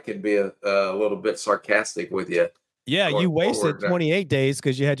 so I can be a little bit sarcastic with you. Yeah, you wasted 28 days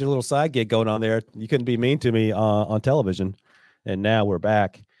because you had your little side gig going on there. You couldn't be mean to me on television, and now we're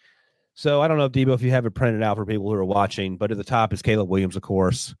back. So I don't know, Debo, if you have it printed out for people who are watching, but at the top is Caleb Williams, of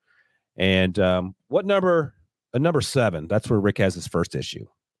course. And what number? Number 7. That's where Rick has his first issue.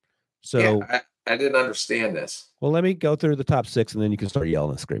 So yeah, I didn't understand this. Well, let me go through the top 6, and then you can start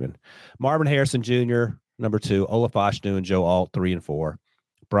yelling and screaming. Marvin Harrison Jr., number 2. Olaf Ashnu and Joe Alt, 3 and 4.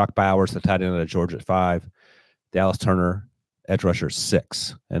 Brock Bowers, the tight end out of Georgia, at 5. Dallas Turner, edge rusher,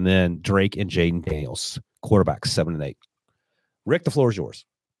 6. And then Drake and Jaden Daniels, quarterbacks, 7 and 8. Rick, the floor is yours.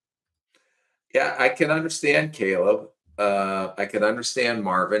 Yeah, I can understand Caleb. I can understand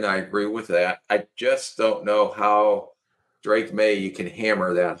Marvin. I agree with that. I just don't know how Drake May you can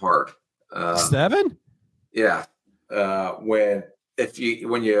hammer that hard. 7? Yeah. When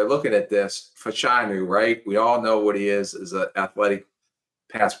you're looking at this, Fashanu, right? We all know what he is as an athletic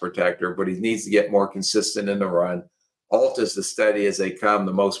pass protector, but he needs to get more consistent in the run. Alt is the steady as they come,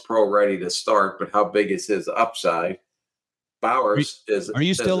 the most pro ready to start, but how big is his upside? Bowers is. Are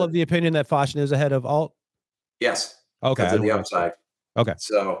you still of the opinion that Fashanu is ahead of Alt? Yes. Okay. Because of the upside. Okay.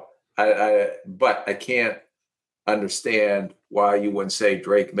 So but I can't understand why you wouldn't say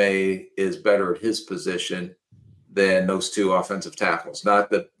Drake May is better at his position than those 2 offensive tackles. Not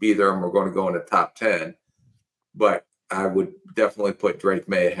that either of them are going to go in the top 10, but I would definitely put Drake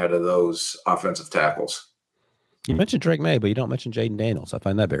May ahead of those offensive tackles. You mentioned Drake May, but you don't mention Jaden Daniels. I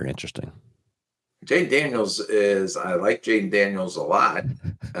find that very interesting. Jaden Daniels I like Jaden Daniels a lot.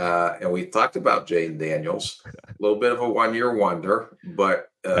 And we talked about Jaden Daniels, a little bit of a one-year wonder,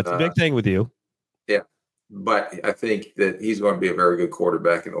 but That's a big thing with you. Yeah. But I think that he's going to be a very good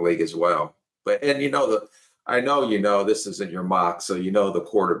quarterback in the league as well. But, and I know this isn't your mock, so the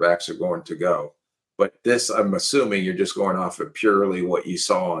quarterbacks are going to go. But this, I'm assuming you're just going off of purely what you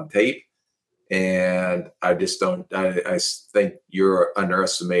saw on tape. And I just don't, I think you're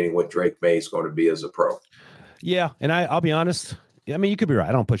underestimating what Drake Maye is going to be as a pro. Yeah. And I'll be honest. I mean, you could be right.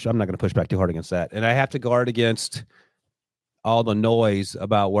 I'm not going to push back too hard against that. And I have to guard against all the noise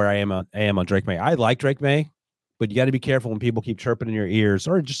about where I am on Drake Maye. I like Drake Maye, but you got to be careful when people keep chirping in your ears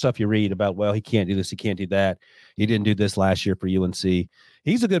or just stuff you read about, well, he can't do this, he can't do that. He didn't do this last year for UNC.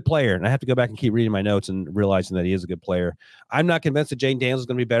 He's a good player, and I have to go back and keep reading my notes and realizing that he is a good player. I'm not convinced that Jayden Daniels is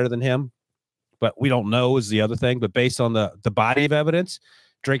going to be better than him, but we don't know is the other thing. But based on the body of evidence,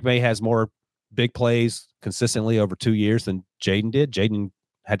 Drake Maye has more big plays consistently over 2 years than Jayden did. Jayden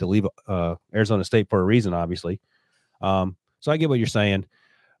had to leave Arizona State for a reason, obviously. So I get what you're saying,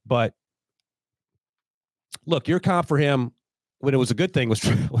 but look, your comp for him when it was a good thing was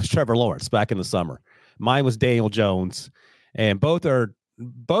Trevor Lawrence back in the summer. Mine was Daniel Jones, and both aren't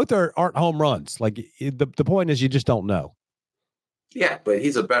home runs. Like the point is, you just don't know. Yeah, but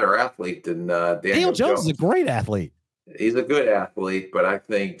he's a better athlete than Daniel Jones is a great athlete. He's a good athlete, but I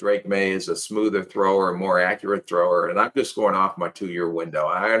think Drake Maye is a smoother thrower, a more accurate thrower, and I'm just going off my 2-year window.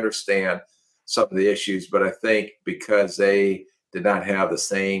 I understand some of the issues, but I think because they did not have the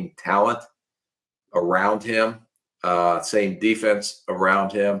same talent around him, same defense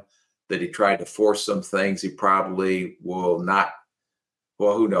around him, that he tried to force some things. He probably will not,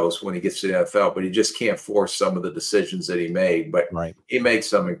 well, who knows when he gets to the NFL, but he just can't force some of the decisions that he made. But He makes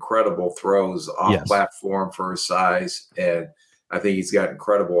some incredible throws off platform for his size, and I think he's got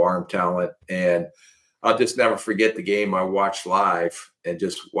incredible arm talent. And I'll just never forget the game I watched live and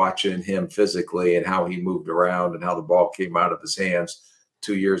just watching him physically and how he moved around and how the ball came out of his hands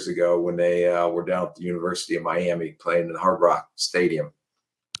 2 years ago when they were down at the University of Miami playing in Hard Rock Stadium.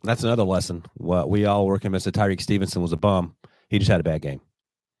 That's another lesson. Well, we all were convinced that Tyreek Stevenson was a bum. He just had a bad game.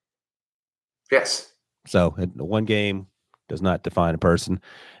 Yes. So one game does not define a person.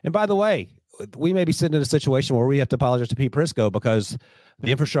 And by the way, we may be sitting in a situation where we have to apologize to Pete Prisco because the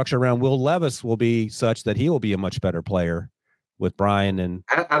infrastructure around Will Levis will be such that he will be a much better player with Brian. And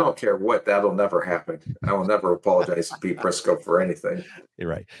I don't care what, that'll never happen. I will never apologize to Pete Prisco for anything. You're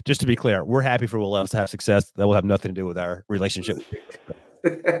right. Just to be clear, we're happy for Will Levis to have success. That will have nothing to do with our relationship.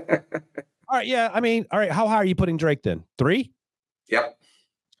 All right. Yeah. I mean, all right. How high are you putting Drake then? 3? Yep.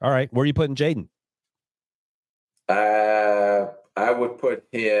 All right. Where are you putting Jayden? I would put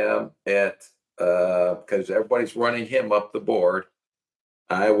him at, because everybody's running him up the board.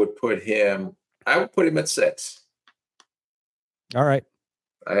 I would put him at 6. All right.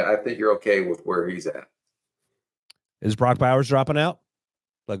 I think you're okay with where he's at. Is Brock Bowers dropping out?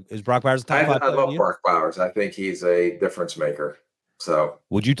 Like, is Brock Bowers the top 5? I love Brock Bowers. I think he's a difference maker. So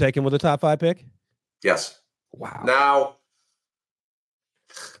would you take him with a top 5 pick? Yes. Wow. Now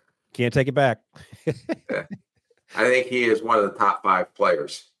can't take it back. Yeah. I think he is one of the top 5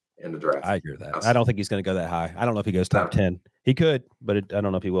 players in the draft. I agree with that. I don't think he's going to go that high. I don't know if he goes top 10. He could, but I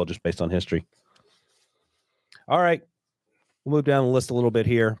don't know if he will just based on history. All right. We'll move down the list a little bit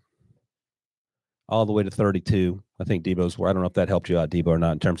here. All the way to 32. I think Debo's where. I don't know if that helped you out, Debo, or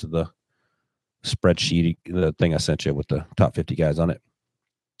not in terms of the spreadsheet, the thing I sent you with the top 50 guys on it.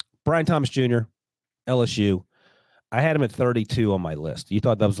 Brian Thomas Jr., LSU. I had him at 32 on my list. You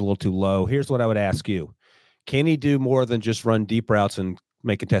thought that was a little too low. Here's what I would ask you. Can he do more than just run deep routes and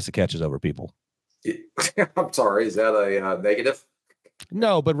make contested catches over people? I'm sorry. Is that a negative?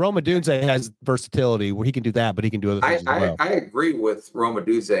 No, but Rome Odunze has versatility where he can do that, but he can do other things as well. I agree with Rome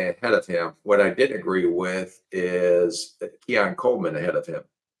Odunze ahead of him. What I didn't agree with is Keon Coleman ahead of him.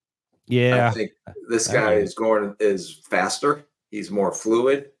 Yeah. I think this guy is faster. He's more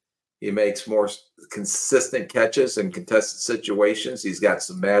fluid. He makes more consistent catches in contested situations. He's got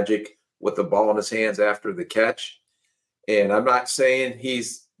some magic with the ball in his hands after the catch. And I'm not saying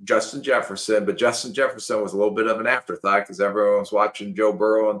he's Justin Jefferson, but Justin Jefferson was a little bit of an afterthought because everyone was watching Joe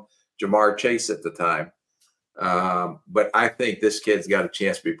Burrow and Jamar Chase at the time. But I think this kid's got a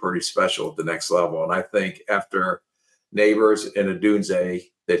chance to be pretty special at the next level. And I think after Neighbors and Odunze,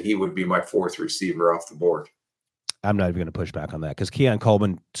 that he would be my 4th receiver off the board. I'm not even going to push back on that because Keon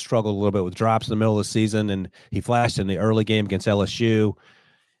Coleman struggled a little bit with drops in the middle of the season, and he flashed in the early game against LSU.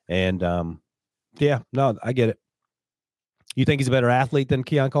 And, yeah, no, I get it. You think he's a better athlete than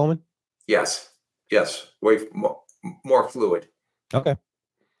Keon Coleman? Yes. Way more fluid. Okay.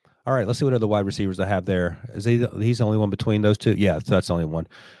 All right. Let's see what other wide receivers I have there. Is he's the only one between those two? Yeah, so that's the only one.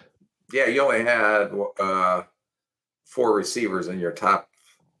 Yeah, you only had 4 receivers in your top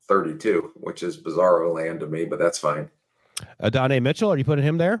 32, which is bizarro land to me, but that's fine. Adonai Mitchell, are you putting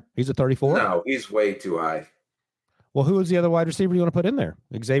him there? He's at 34? No, he's way too high. Well, who is the other wide receiver you want to put in there?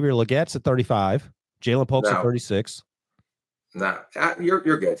 Xavier Legette's at 35. Jalen Polk's at 36. No,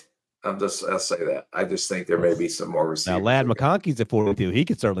 you're good. I'll say that. I just think there may be some more receivers. Now, Ladd McConkey's at 42. He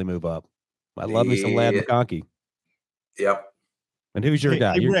could certainly move up. I love me some Ladd McConkey. Yep. And who's your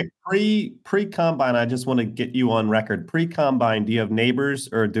guy? Hey, Rick, pre-combine, I just want to get you on record. Pre-combine, do you have Neighbors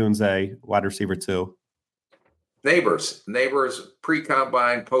or Dunze, wide receiver 2? Neighbors,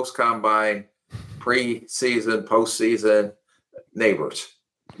 pre-combine, post-combine, pre-season, postseason, Neighbors.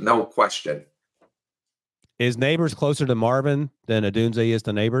 No question. Is Neighbors closer to Marvin than Odunze is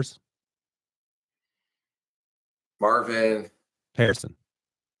to Neighbors? Marvin Harrison.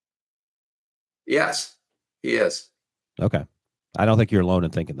 Yes, he is. Okay. I don't think you're alone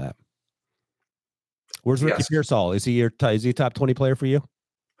in thinking that. Where's Ricky Pearsall? Is he a top 20 player for you?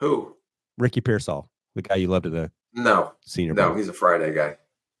 Who? Ricky Pearsall, the guy you loved at the Senior Bowl. No, he's a Friday guy.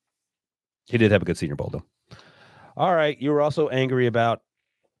 He did have a good Senior Bowl, though. All right. You were also angry about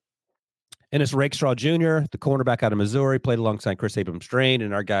Ennis Rakestraw Jr., the cornerback out of Missouri, played alongside Chris Abrams-Strain,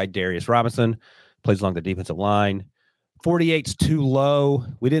 and our guy Darius Robinson plays along the defensive line. 48's too low.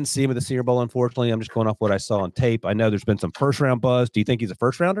 We didn't see him at the Senior Bowl, unfortunately. I'm just going off what I saw on tape. I know there's been some first-round buzz. Do you think he's a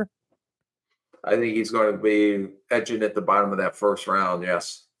first-rounder? I think he's going to be edging at the bottom of that first round,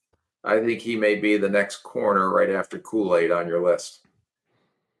 yes. I think he may be the next corner right after Kool-Aid on your list.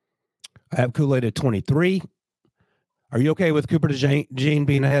 I have Kool-Aid at 23. Are you okay with Cooper DeJean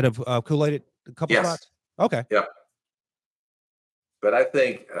being ahead of Kool-Aid at a couple spots? Okay. Yeah. But I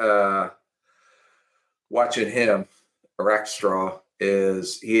think watching him, Rakestraw, he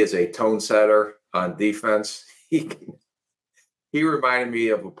is a tone setter on defense. He reminded me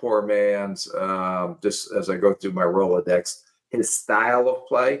of a poor man's, just as I go through my Rolodex, his style of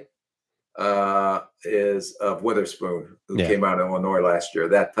play is of Witherspoon, who came out of Illinois last year.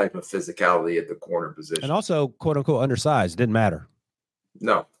 That type of physicality at the corner position. And also, quote unquote, undersized. Didn't matter.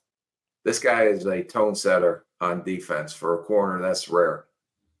 No. This guy is a tone setter on defense for a corner. That's rare.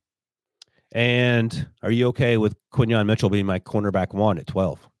 And are you okay with Quinyon Mitchell being my cornerback 1 at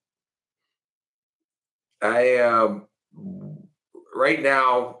 12? Right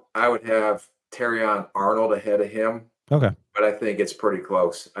now, I would have Terrion Arnold ahead of him. Okay. But I think it's pretty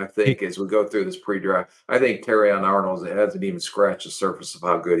close. I think as we go through this pre-draft, I think Terrion Arnold hasn't even scratched the surface of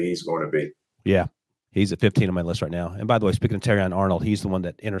how good he's going to be. Yeah. He's at 15 on my list right now. And by the way, speaking of Terrion Arnold, he's the one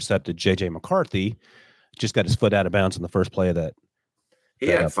that intercepted J.J. McCarthy. Just got his foot out of bounds in the first play of that. He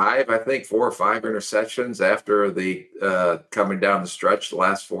had 4 or 5 interceptions after the coming down the stretch the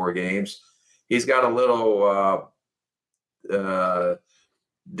last 4 games. He's got a little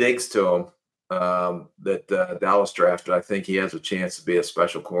digs to him that Dallas drafted. I think he has a chance to be a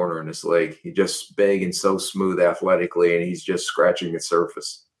special corner in this league. He's just big and so smooth athletically, and he's just scratching the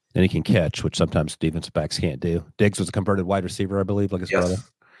surface. And he can catch, which sometimes defensive backs can't do. Diggs was a converted wide receiver, I believe, like his brother.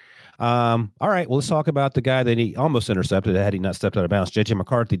 All right, well, let's talk about the guy that he almost intercepted had he not stepped out of bounds. J.J.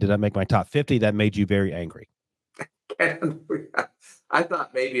 McCarthy did not make my top 50. That made you very angry. I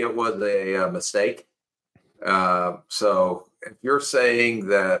thought maybe it was a mistake. So if you're saying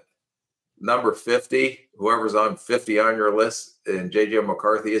that number 50, whoever's on 50 on your list, and J.J.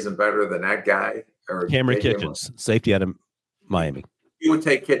 McCarthy isn't better than that guy, or Cameron Kitchens, safety out of Miami. You would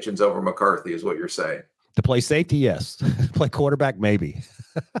take Kitchens over McCarthy, is what you're saying. To play safety, yes. Play quarterback, maybe.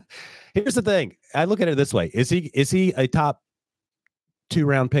 Here's the thing. I look at it this way. Is he a top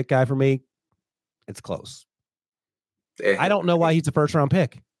 2-round pick guy for me? It's close. I don't know why he's a first-round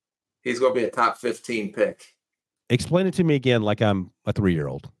pick. He's going to be a top 15 pick. Explain it to me again like I'm a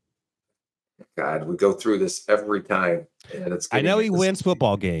 3-year-old. God, we go through this every time. And I know he wins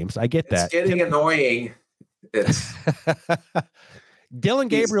football games. I get that. It's getting annoying. It's Dillon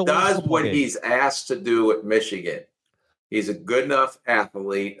Gabriel does what he's asked to do at Michigan. He's a good enough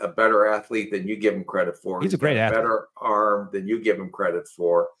athlete, a better athlete than you give him credit for. He's a great athlete. Better arm than you give him credit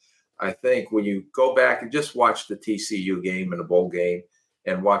for. I think when you go back and just watch the TCU game and the bowl game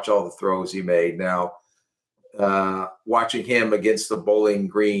and watch all the throws he made. Now, watching him against the Bowling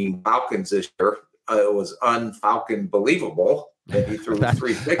Green Falcons this year, it was un-Falcon believable. And he threw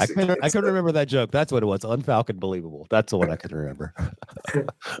 3 picks. I couldn't remember that joke. That's what it was. Un-Falcon believable. That's the one I can remember.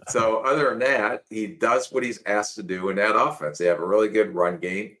 So other than that, he does what he's asked to do in that offense. They have a really good run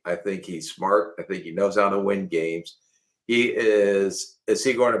game. I think he's smart. I think he knows how to win games. Is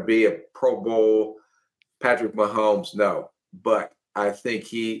he going to be a Pro Bowl Patrick Mahomes? No. But I think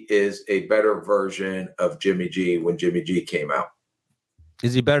he is a better version of Jimmy G when Jimmy G came out.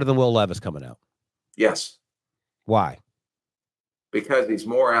 Is he better than Will Levis coming out? Yes. Why? because he's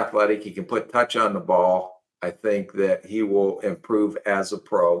more athletic, he can put touch on the ball. I think that he will improve as a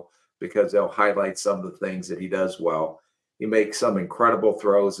pro because they'll highlight some of the things that he does well. He makes some incredible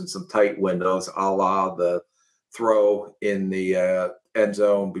throws in some tight windows, a la the throw in the end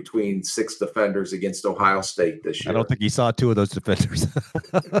zone between 6 defenders against Ohio State this year. I don't think he saw 2 of those defenders.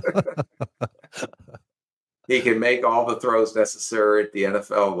 He can make all the throws necessary at the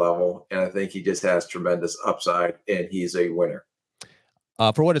NFL level, and I think he just has tremendous upside, and he's a winner.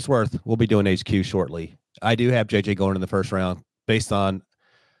 For what it's worth, we'll be doing HQ shortly. I do have JJ going in the first round based on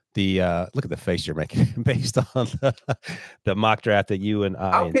the look at the face you're making, based on the mock draft that you and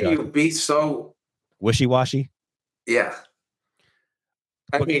I. How can you be so wishy-washy? Yeah.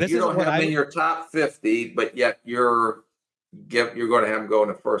 I mean, you don't have him in your top 50, but yet you're going to have him go in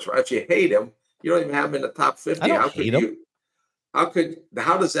the first round. If you hate him, you don't even have him in the top 50. How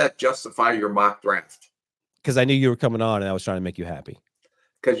does that justify your mock draft? Because I knew you were coming on and I was trying to make you happy.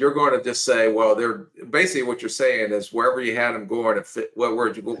 Because you're going to just say, well, they're basically what you're saying is wherever you had him going,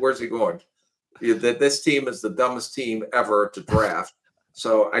 where's he going? This team is the dumbest team ever to draft.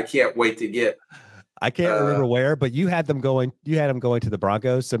 So I can't wait to get. I can't remember where, but you had them going. You had him going to the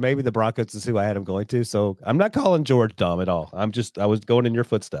Broncos. So maybe the Broncos is who I had him going to. So I'm not calling George dumb at all. I was going in your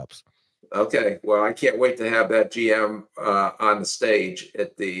footsteps. Okay. Well, I can't wait to have that GM on the stage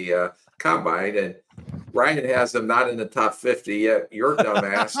at the combine. And Ryan has him not in the top 50 yet. Your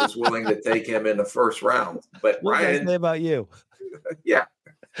dumbass is willing to take him in the first round. But what Ryan, did I say about you? Yeah.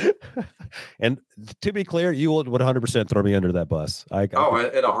 And to be clear, you would 100% throw me under that bus. In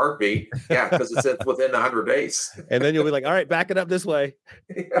a heartbeat. Yeah, because it's within 100 days. And then you'll be like, all right, back it up this way.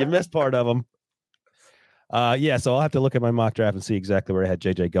 Yeah. You missed part of them. So I'll have to look at my mock draft and see exactly where I had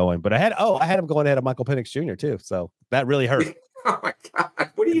JJ going. But I had him going ahead of Michael Penix Jr. too. So that really hurt. Oh my God.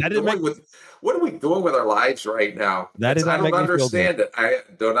 What are we doing with our lives right now? I don't understand it. I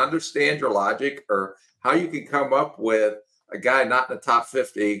don't understand your logic or how you can come up with a guy not in the top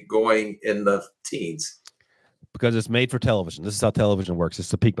 50 going in the teens. Because it's made for television. This is how television works. It's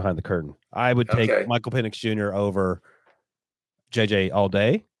the peek behind the curtain. I would take Michael Penix Jr. over JJ all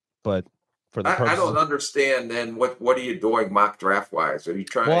day, but for the I don't understand then what are you doing mock draft wise? Are you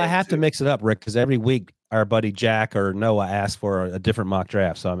trying? Well, I have to mix it up, Rick, because every week our buddy Jack or Noah asks for a different mock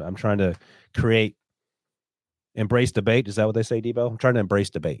draft. So I'm trying to embrace debate. Is that what they say, Debo? I'm trying to embrace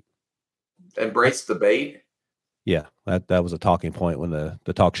debate. Embrace debate? Yeah, that was a talking point when the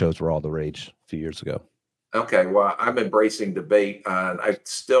talk shows were all the rage a few years ago. Okay, well, I'm embracing debate. I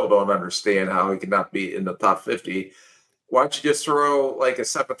still don't understand how he cannot be in the top 50. Why don't you just throw like a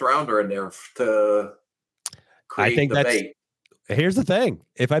 7th rounder in there to create debate? Here's the thing.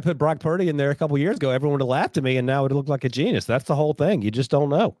 If I put Brock Purdy in there a couple years ago, everyone would have laughed at me, and now it would look like a genius. That's the whole thing. You just don't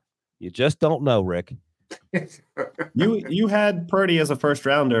know. You just don't know, Rick. You had Purdy as a first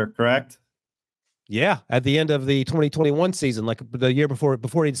rounder, correct? Yeah, at the end of the 2021 season, like the year before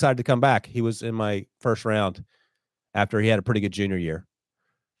he decided to come back, he was in my first round after he had a pretty good junior year.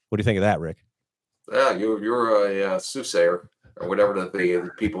 What do you think of that, Rick? Yeah, you're a soothsayer or whatever the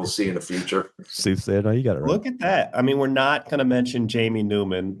people see in the future. Soothsayer, no, you got it right. Look at that. I mean, we're not going to mention Jamie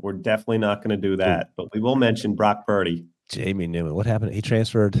Newman. We're definitely not going to do that, but we will mention Brock Purdy. Jamie Newman, what happened? He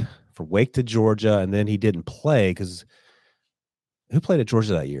transferred from Wake to Georgia, and then he didn't play because who played at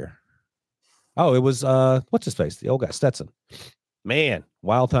Georgia that year? Oh, it was what's his face? The old guy, Stetson. Man,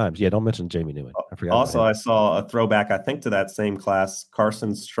 wild times. Yeah, don't mention Jamie Newman. I forgot. Also, I saw a throwback, I think, to that same class.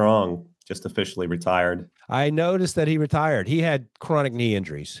 Carson Strong just officially retired. I noticed that he retired. He had chronic knee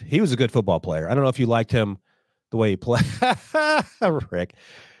injuries. He was a good football player. I don't know if you liked him the way he played. Rick,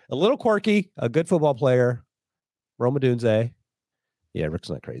 a little quirky, a good football player. Roma Dunze. Yeah, Rick's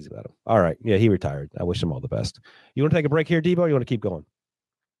not crazy about him. All right. Yeah, he retired. I wish him all the best. You want to take a break here, Debo, or you want to keep going?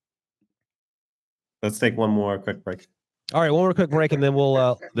 Let's take one more quick break. All right, one more quick break, and then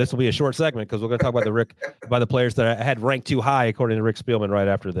we'll. This will be a short segment because we're going to talk about the players that I had ranked too high according to Rick Spielman right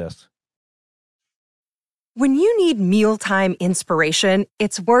after this. When you need mealtime inspiration,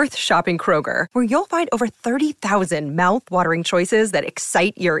 it's worth shopping Kroger, where you'll find over 30,000 mouth-watering choices that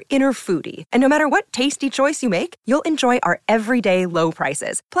excite your inner foodie. And no matter what tasty choice you make, you'll enjoy our everyday low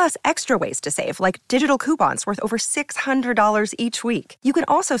prices, plus extra ways to save, like digital coupons worth over $600 each week. You can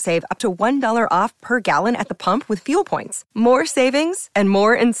also save up to $1 off per gallon at the pump with fuel points. More savings and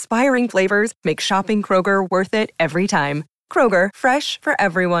more inspiring flavors make shopping Kroger worth it every time. Kroger, fresh for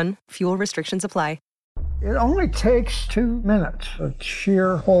everyone. Fuel restrictions apply. It only takes 2 minutes of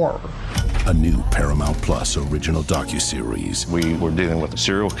sheer horror. A new Paramount Plus original docuseries. We were dealing with a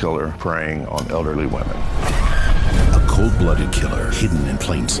serial killer preying on elderly women. A cold-blooded killer hidden in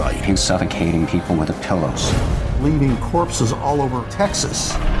plain sight. He was suffocating people with the pillows. leaving corpses all over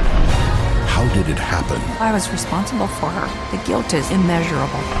Texas. How did it happen? I was responsible for her. The guilt is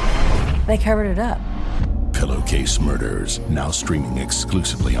immeasurable. They covered it up. Pillowcase Murders, now streaming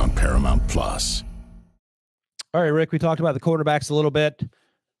exclusively on Paramount Plus. All right, Rick, we talked about the quarterbacks a little bit.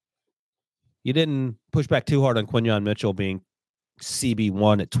 You didn't push back too hard on Quinyon Mitchell being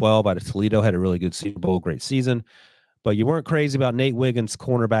CB1 at 12 out of Toledo, had a really good Super Bowl, great season. But you weren't crazy about Nate Wiggins,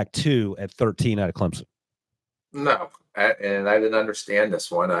 cornerback 2 at 13 out of Clemson. No, and I didn't understand this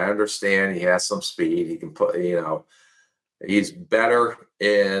one. I understand he has some speed. He can put, he's better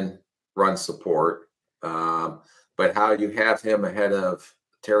in run support. But how you have him ahead of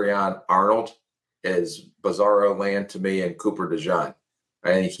Terrion Arnold is bizarro land to me, and Cooper DeJean.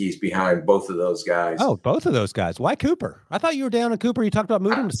 I think he's behind both of those guys. Oh, both of those guys. Why Cooper? I thought you were down on Cooper. You talked about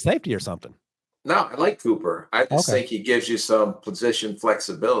moving to safety or something. No, I like Cooper. I just think he gives you some position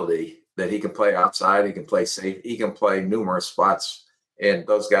flexibility that he can play outside. He can play safe. He can play numerous spots, and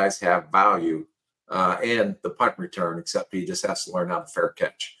those guys have value. And the punt return, except he just has to learn how to fair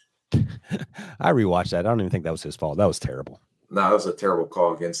catch. I rewatched that. I don't even think that was his fault. That was terrible. No, that was a terrible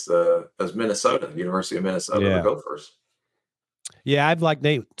call against Minnesota, University of Minnesota, the Gophers. Yeah, I've liked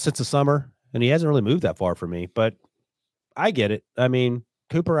Nate since the summer, and he hasn't really moved that far for me, but I get it. I mean,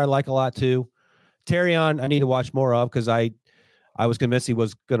 Cooper I like a lot too. Terrion I need to watch more of because I was convinced he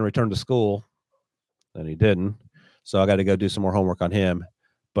was going to return to school, and he didn't. So I got to go do some more homework on him.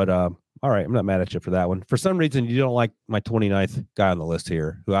 But all right, I'm not mad at you for that one. For some reason, you don't like my 29th guy on the list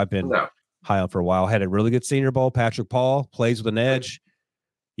here, who I've been high on for a while. Had a really good Senior Bowl. Patrick Paul plays with an edge.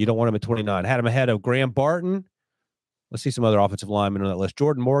 You don't want him at 29. Had him ahead of Graham Barton. Let's see some other offensive linemen on that list.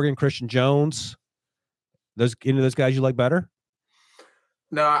 Jordan Morgan, Christian Jones. Any of those guys you like better?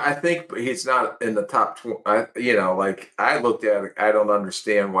 No, I think he's not in the top 20. I looked at it. I don't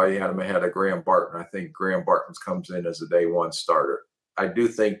understand why you had him ahead of Graham Barton. I think Graham Barton comes in as a day one starter. I do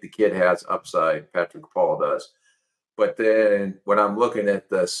think the kid has upside. Patrick Paul does. But then when I'm looking at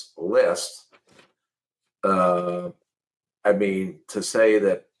this list, to say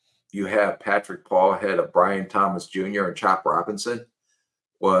that you have Patrick Paul ahead of Brian Thomas Jr. and Chop Robinson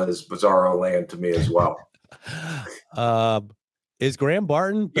was bizarro land to me as well. Is Graham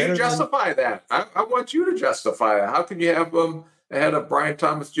Barton better? You justify that. I want you to justify it. How can you have him ahead of Brian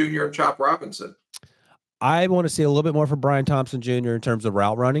Thomas Jr. and Chop Robinson? I want to see a little bit more from Brian Thompson Jr. in terms of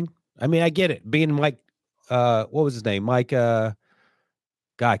route running. I mean, I get it. Being Mike, what was his name? Mike, God,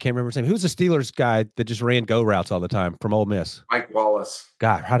 I can't remember his name. Who's the Steelers guy that just ran go routes all the time from Ole Miss? Mike Wallace.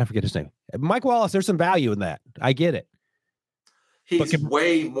 God, how did I forget his name? Mike Wallace, there's some value in that. I get it. He's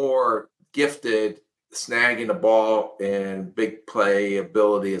way more gifted snagging the ball and big play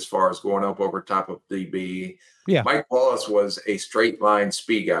ability as far as going up over top of DB. Yeah. Mike Wallace was a straight line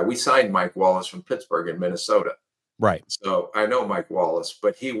speed guy. We signed Mike Wallace from Pittsburgh in Minnesota. Right. So I know Mike Wallace,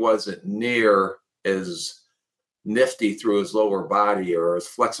 but he wasn't near as nifty through his lower body or as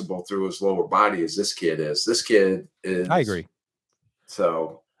flexible through his lower body as this kid is. This kid is. I agree.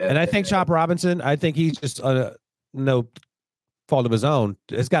 So. And I think Chop Robinson, I think he's just no fault of his own,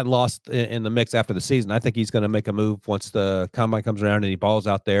 has gotten lost in the mix after the season. I think he's going to make a move once the combine comes around and he balls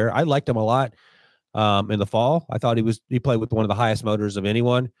out there. I liked him a lot in the fall. I thought he played with one of the highest motors of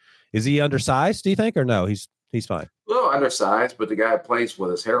anyone. Is he undersized, do you think, or no? He's fine. A little undersized, but the guy plays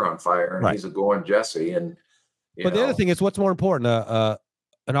with his hair on fire, and he's a going Jesse. And but the other thing is, what's more important, an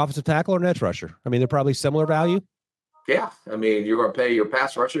offensive tackle or an edge rusher? I mean, they're probably similar value. Yeah, I mean, you're going to pay your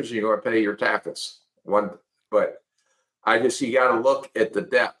pass rushers and you're going to pay your tackles. But you got to look at the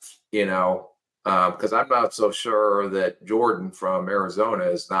depth, because I'm not so sure that Jordan from Arizona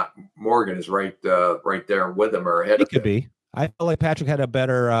is not. Morgan is right there with him or ahead of him. It could be. I feel like Patrick had a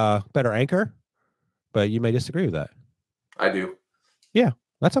better anchor, but you may disagree with that. I do. Yeah,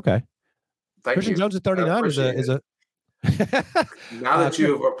 that's okay. Christian Jones at 39 is a. Now that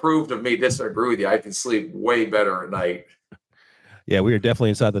you've approved of me disagree with you, I can sleep way better at night. Yeah, we are definitely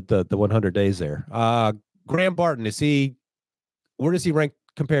inside the 100 days there. Graham Barton, where does he rank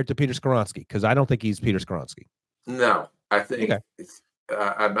compared to Peter Skoronski? Because I don't think he's Peter Skoronski. No, I think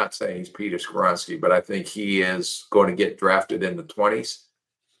I'm not saying he's Peter Skoronski, but I think he is going to get drafted in the 20s.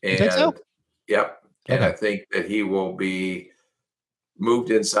 And, you think so? Yep. And I think that he will be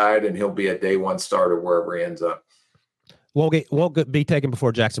moved inside and he'll be a day one starter wherever he ends up. Won't be taken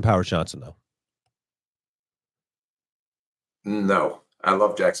before Jackson Powers Johnson, though. No, I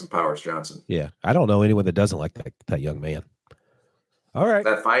love Jackson Powers Johnson. Yeah, I don't know anyone that doesn't like that young man. All right.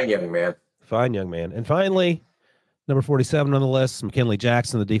 That fine young man. Fine young man. And finally, number 47 on the list, McKinley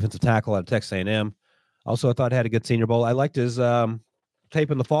Jackson, the defensive tackle out of Texas A&M. Also, I thought had a good Senior Bowl. I liked his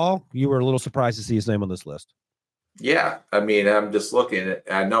tape in the fall. You were a little surprised to see his name on this list. Yeah, I mean, I'm just looking at.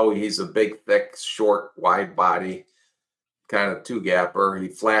 I know he's a big, thick, short, wide body, kind of two-gapper. He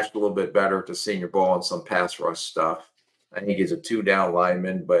flashed a little bit better at the Senior Bowl on some pass rush stuff. I think he's a two-down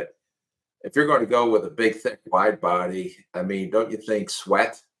lineman, but if you're going to go with a big, thick, wide body, I mean, don't you think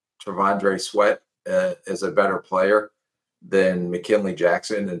Travondre Sweat, is a better player than McKinley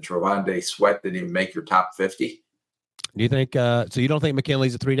Jackson? And Travondre Sweat didn't even make your top 50. Do you think? So you don't think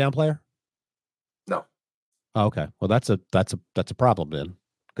McKinley's a 3-down player? No. Oh, okay. Well, that's a problem then,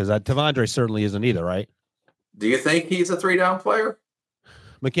 because Tavondre certainly isn't either, right? Do you think he's a 3-down player?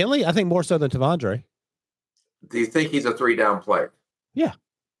 McKinley, I think more so than Tavondre. Do you think he's a 3-down player? Yeah.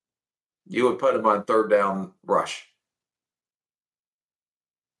 You would put him on 3rd down rush.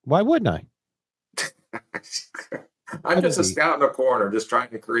 Why wouldn't I? I'm just a scout in the corner, just trying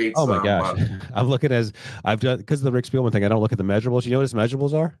to create. Oh my gosh! I'm looking I've done because of the Rick Spielman thing. I don't look at the measurables. You know what his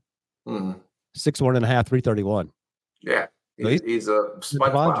measurables are? 6'1.5", 331. Yeah, he's a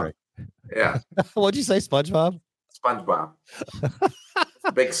SpongeBob. Yeah. What'd you say, SpongeBob? SpongeBob.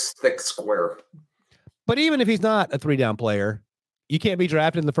 Big, thick square. But even if he's not a 3-down player, you can't be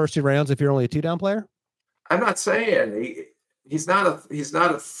drafted in the first 2 rounds if you're only a 2-down player. I'm not saying he's not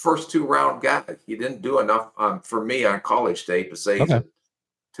a first 2 round guy. He didn't do enough for me on college tape to say he's a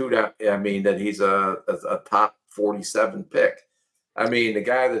 2-down. I mean that he's a top 47 pick. I mean, the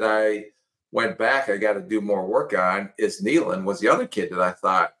guy that I went back, I got to do more work on is Nealon. Was the other kid that I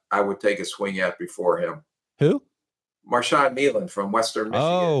thought I would take a swing at before him. Who? Marshawn Nealon from Western Michigan.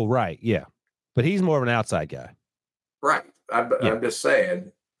 Oh, right, yeah, but he's more of an outside guy. Right. I'm just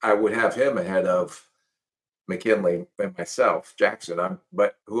saying I would have him ahead of McKinley and myself, Jackson.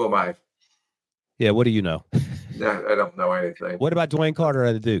 But who am I? Yeah, what do you know? I don't know anything. What about Dwayne Carter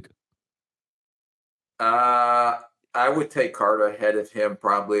at Duke? I would take Carter ahead of him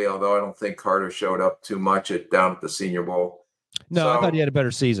probably, although I don't think Carter showed up too much down at the Senior Bowl. No, I thought he had a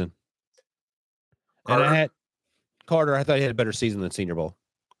better season. Carter? And I thought he had a better season than Senior Bowl.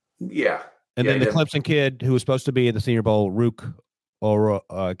 Yeah. And then the Clemson kid who was supposed to be in the Senior Bowl, Rook, or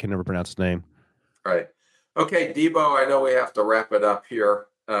I can never pronounce his name. Right. Okay, Debo, I know we have to wrap it up here,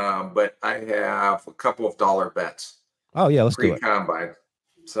 but I have a couple of dollar bets. Oh, yeah, let's do it. Pre-combine.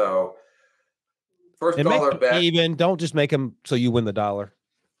 So, first and dollar bet. Even, don't just make them so you win the dollar.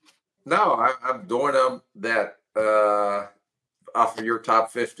 No, I'm doing them that off of your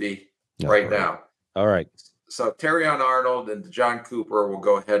top 50 right now. All right. So Terrion Arnold and John Cooper will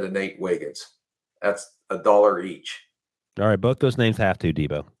go ahead of Nate Wiggins. That's $1 each. All right. Both those names have to,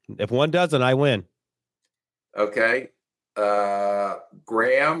 Debo. If one doesn't, I win. Okay.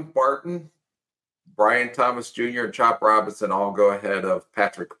 Graham Barton, Brian Thomas Jr., and Chop Robinson all go ahead of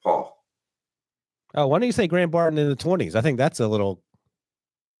Patrick Paul. Oh, why don't you say Graham Barton in the 20s? I think that's a little.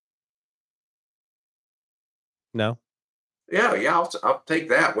 No. Yeah, I'll take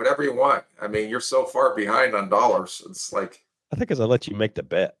that. Whatever you want. I mean, you're so far behind on dollars. It's like. I think as I let you make the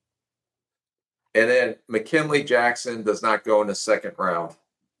bet. And then McKinley Jackson does not go in the 2nd round.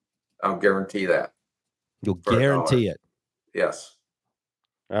 I'll guarantee that. You'll guarantee it. Yes.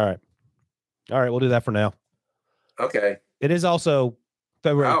 All right. We'll do that for now. Okay. It is also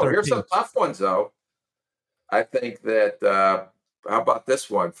February 13th. Here's some tough ones, though. I think that, how about this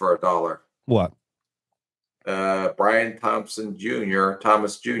one for $1? What? Brian Thomas Jr.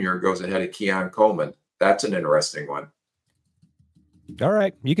 goes ahead of Keon Coleman. That's an interesting one. All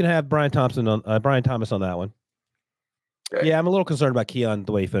right. You can have Brian Thomas on that one. Okay. Yeah, I'm a little concerned about Keon,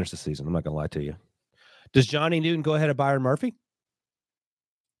 the way he finished the season. I'm not going to lie to you. Does Johnny Newton go ahead of Byron Murphy?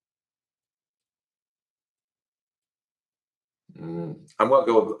 I'm going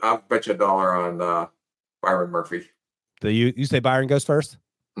to go. I'll bet you $1 on Byron Murphy. You say Byron goes first?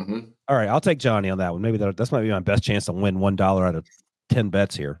 Mm-hmm. All right, I'll take Johnny on that one. Maybe that's might be my best chance to win $1 out of 10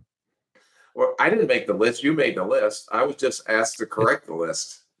 bets here. Well, I didn't make the list. You made the list. I was just asked to correct the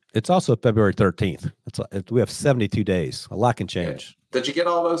list. It's also February 13th. We have 72 days. A lot can change. Yeah. Did you get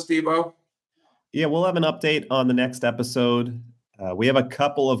all those, Debo? Yeah, we'll have an update on the next episode. We have a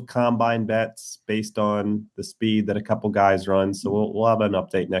couple of combine bets based on the speed that a couple guys run. So we'll have an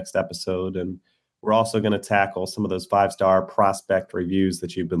update next episode. And we're also going to tackle some of those 5-star prospect reviews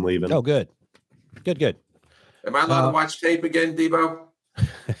that you've been leaving. Oh, good. Good. Am I allowed to watch tape again, Debo?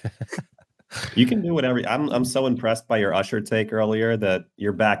 You can do whatever. I'm so impressed by your Usher take earlier that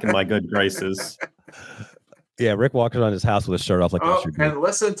you're back in my good graces. Yeah, Rick walked around his house with his shirt off like Usher did. And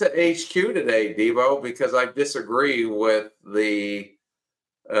listen to HQ today, Debo, because I disagree with the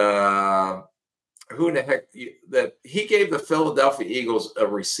who in the heck that he gave the Philadelphia Eagles a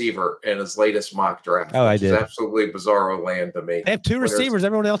receiver in his latest mock draft. Oh, I did. It's absolutely bizarro land to me. They have 2 receivers.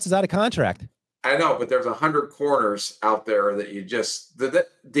 Everyone else is out of contract. I know, but there's 100 corners out there that you just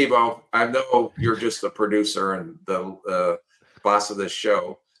Debo. I know you're just the producer and the boss of this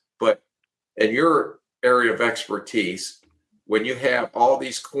show, but in your area of expertise, when you have all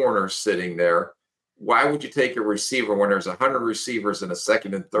these corners sitting there, why would you take a receiver when there's 100 receivers in the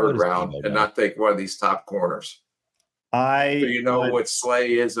second and third round and not take one of these top corners? So you know what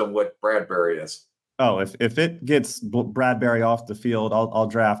Slay is and what Bradbury is. Oh, if it gets Bradbury off the field, I'll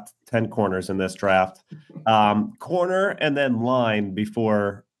draft 10 corners in this draft. Corner and then line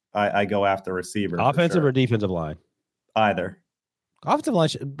before I go after receiver. Offensive or defensive line? Either. Offensive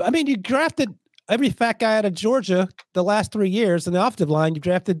line. You drafted every fat guy out of Georgia the last 3 years, and the offensive line you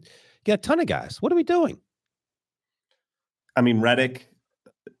got a ton of guys. What are we doing? Reddick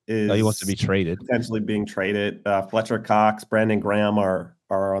is he wants to be traded. Potentially being traded. Fletcher Cox, Brandon Graham are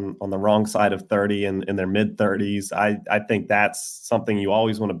on the wrong side of 30 and in their mid-30s. I think that's something you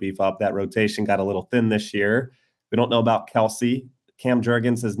always want to beef up. That rotation got a little thin this year. We don't know about Kelsey. Cam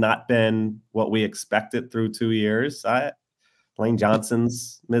Jurgens has not been what we expected through 2 years. Lane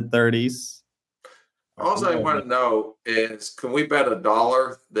Johnson's mid-30s. All I want to know is, can we bet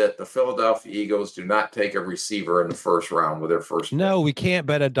 $1 that the Philadelphia Eagles do not take a receiver in the first round with their first pick? No, we can't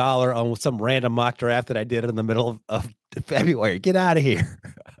bet $1 on some random mock draft that I did in the middle of February. Get out of here.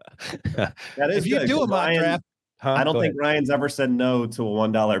 If you do a mock draft, I don't think Ryan's ever said no to a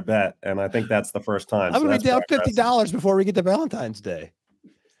 $1 bet, and I think that's the first time. I'm going to be down $50 before we get to Valentine's Day.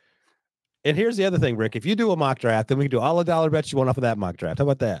 And here's the other thing, Rick. If you do a mock draft, then we can do all the dollar bets you want off of that mock draft. How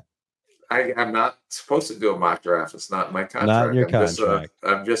about that? I'm not supposed to do a mock draft. It's not my contract. Not in your contract.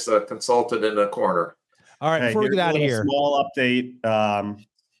 I'm just a consultant in the corner. All right, before we get out of here. Small update.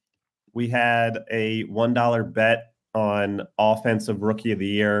 We had a $1 bet on offensive rookie of the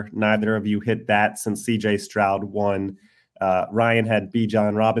year. Neither of you hit that since CJ Stroud won. Ryan had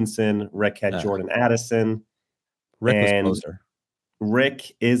Bijan Robinson. Rick had Jordan Addison. Rick was closer.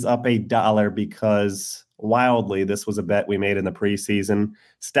 Rick is up $1 because wildly, this was a bet we made in the preseason.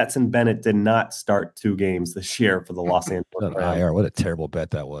 Stetson Bennett did not start 2 games this year for the Los Angeles Rams. What a terrible bet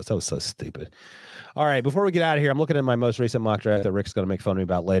that was. That was so stupid. All right, before we get out of here, I'm looking at my most recent mock draft that Rick's going to make fun of me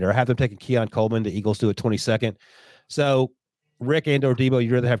about later. I have them taking Keon Coleman. The Eagles do it 22nd. So, Rick and/or Debo,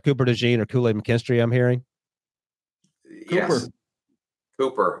 you'd rather have Cooper DeJean or Kool-Aid McKinstry, I'm hearing? Yes.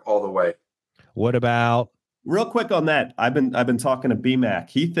 Cooper all the way. What about? Real quick on that, I've been talking to BMAC.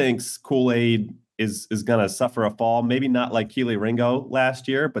 He thinks Kool-Aid is going to suffer a fall, maybe not like Kelee Ringo last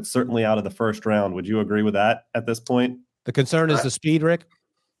year, but certainly out of the first round. Would you agree with that at this point? The concern is the speed, Rick?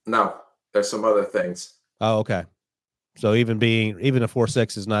 No, there's some other things. Oh, okay. So even a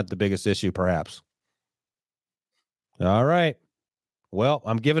 4.6 is not the biggest issue, perhaps. All right. Well,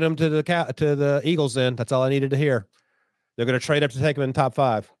 I'm giving him to the Eagles then. That's all I needed to hear. They're going to trade up to take him in top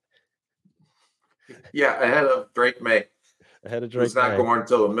 5. Yeah, ahead of Drake May. He's not going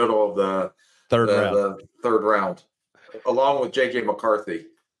until the middle of the third round, along with J.J. McCarthy.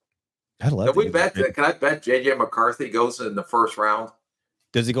 Can I bet J.J. McCarthy goes in the first round?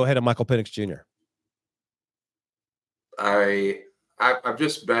 Does he go ahead of Michael Penix Jr.? I'm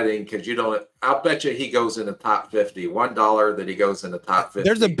just betting because you don't. I'll bet you he goes in the top 50. $1 that he goes in the top 50.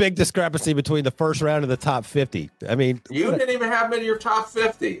 There's a big discrepancy between the first round and the top 50. I mean, you didn't even have him in your top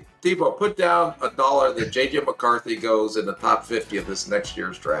 50. Debo, put down $1 that J.J. McCarthy goes in the top 50 of this next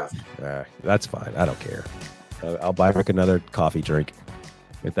year's draft. All right, that's fine. I don't care. I'll buy Rick another coffee drink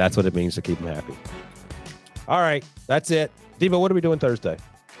if that's what it means to keep him happy. All right, that's it. Debo, what are we doing Thursday?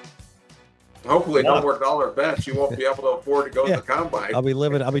 Hopefully, no more dollar bets. You won't be able to afford to go to the combine. I'll be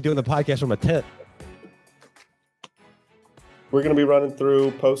doing the podcast from a tent. We're going to be running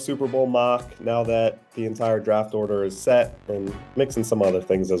through post Super Bowl mock now that the entire draft order is set, and mixing some other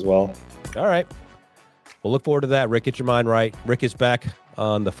things as well. All right. We'll look forward to that. Rick, get your mind right. Rick is back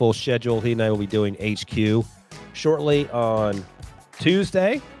on the full schedule. He and I will be doing HQ shortly on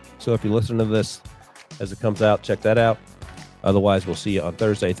Tuesday. So if you're listening to this as it comes out, check that out. Otherwise, we'll see you on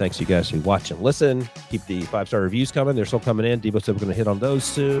Thursday. Thanks you guys who watch and listen. Keep the 5-star reviews coming. They're still coming in. Debo said we're going to hit on those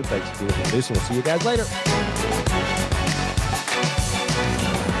soon. Thanks for producing. We'll see you guys later.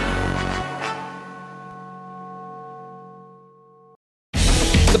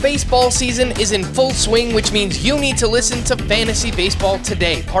 The baseball season is in full swing, which means you need to listen to Fantasy Baseball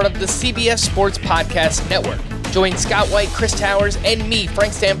Today, part of the CBS Sports Podcast Network. Join Scott White, Chris Towers, and me,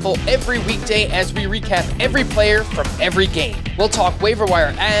 Frank Stample, every weekday as we recap every player from every game. We'll talk waiver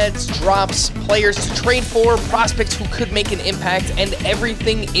wire ads, drops, players to trade for, prospects who could make an impact, and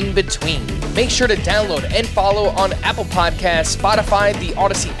everything in between. Make sure to download and follow on Apple Podcasts, Spotify, the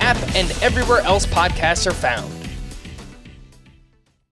Odyssey app, and everywhere else podcasts are found.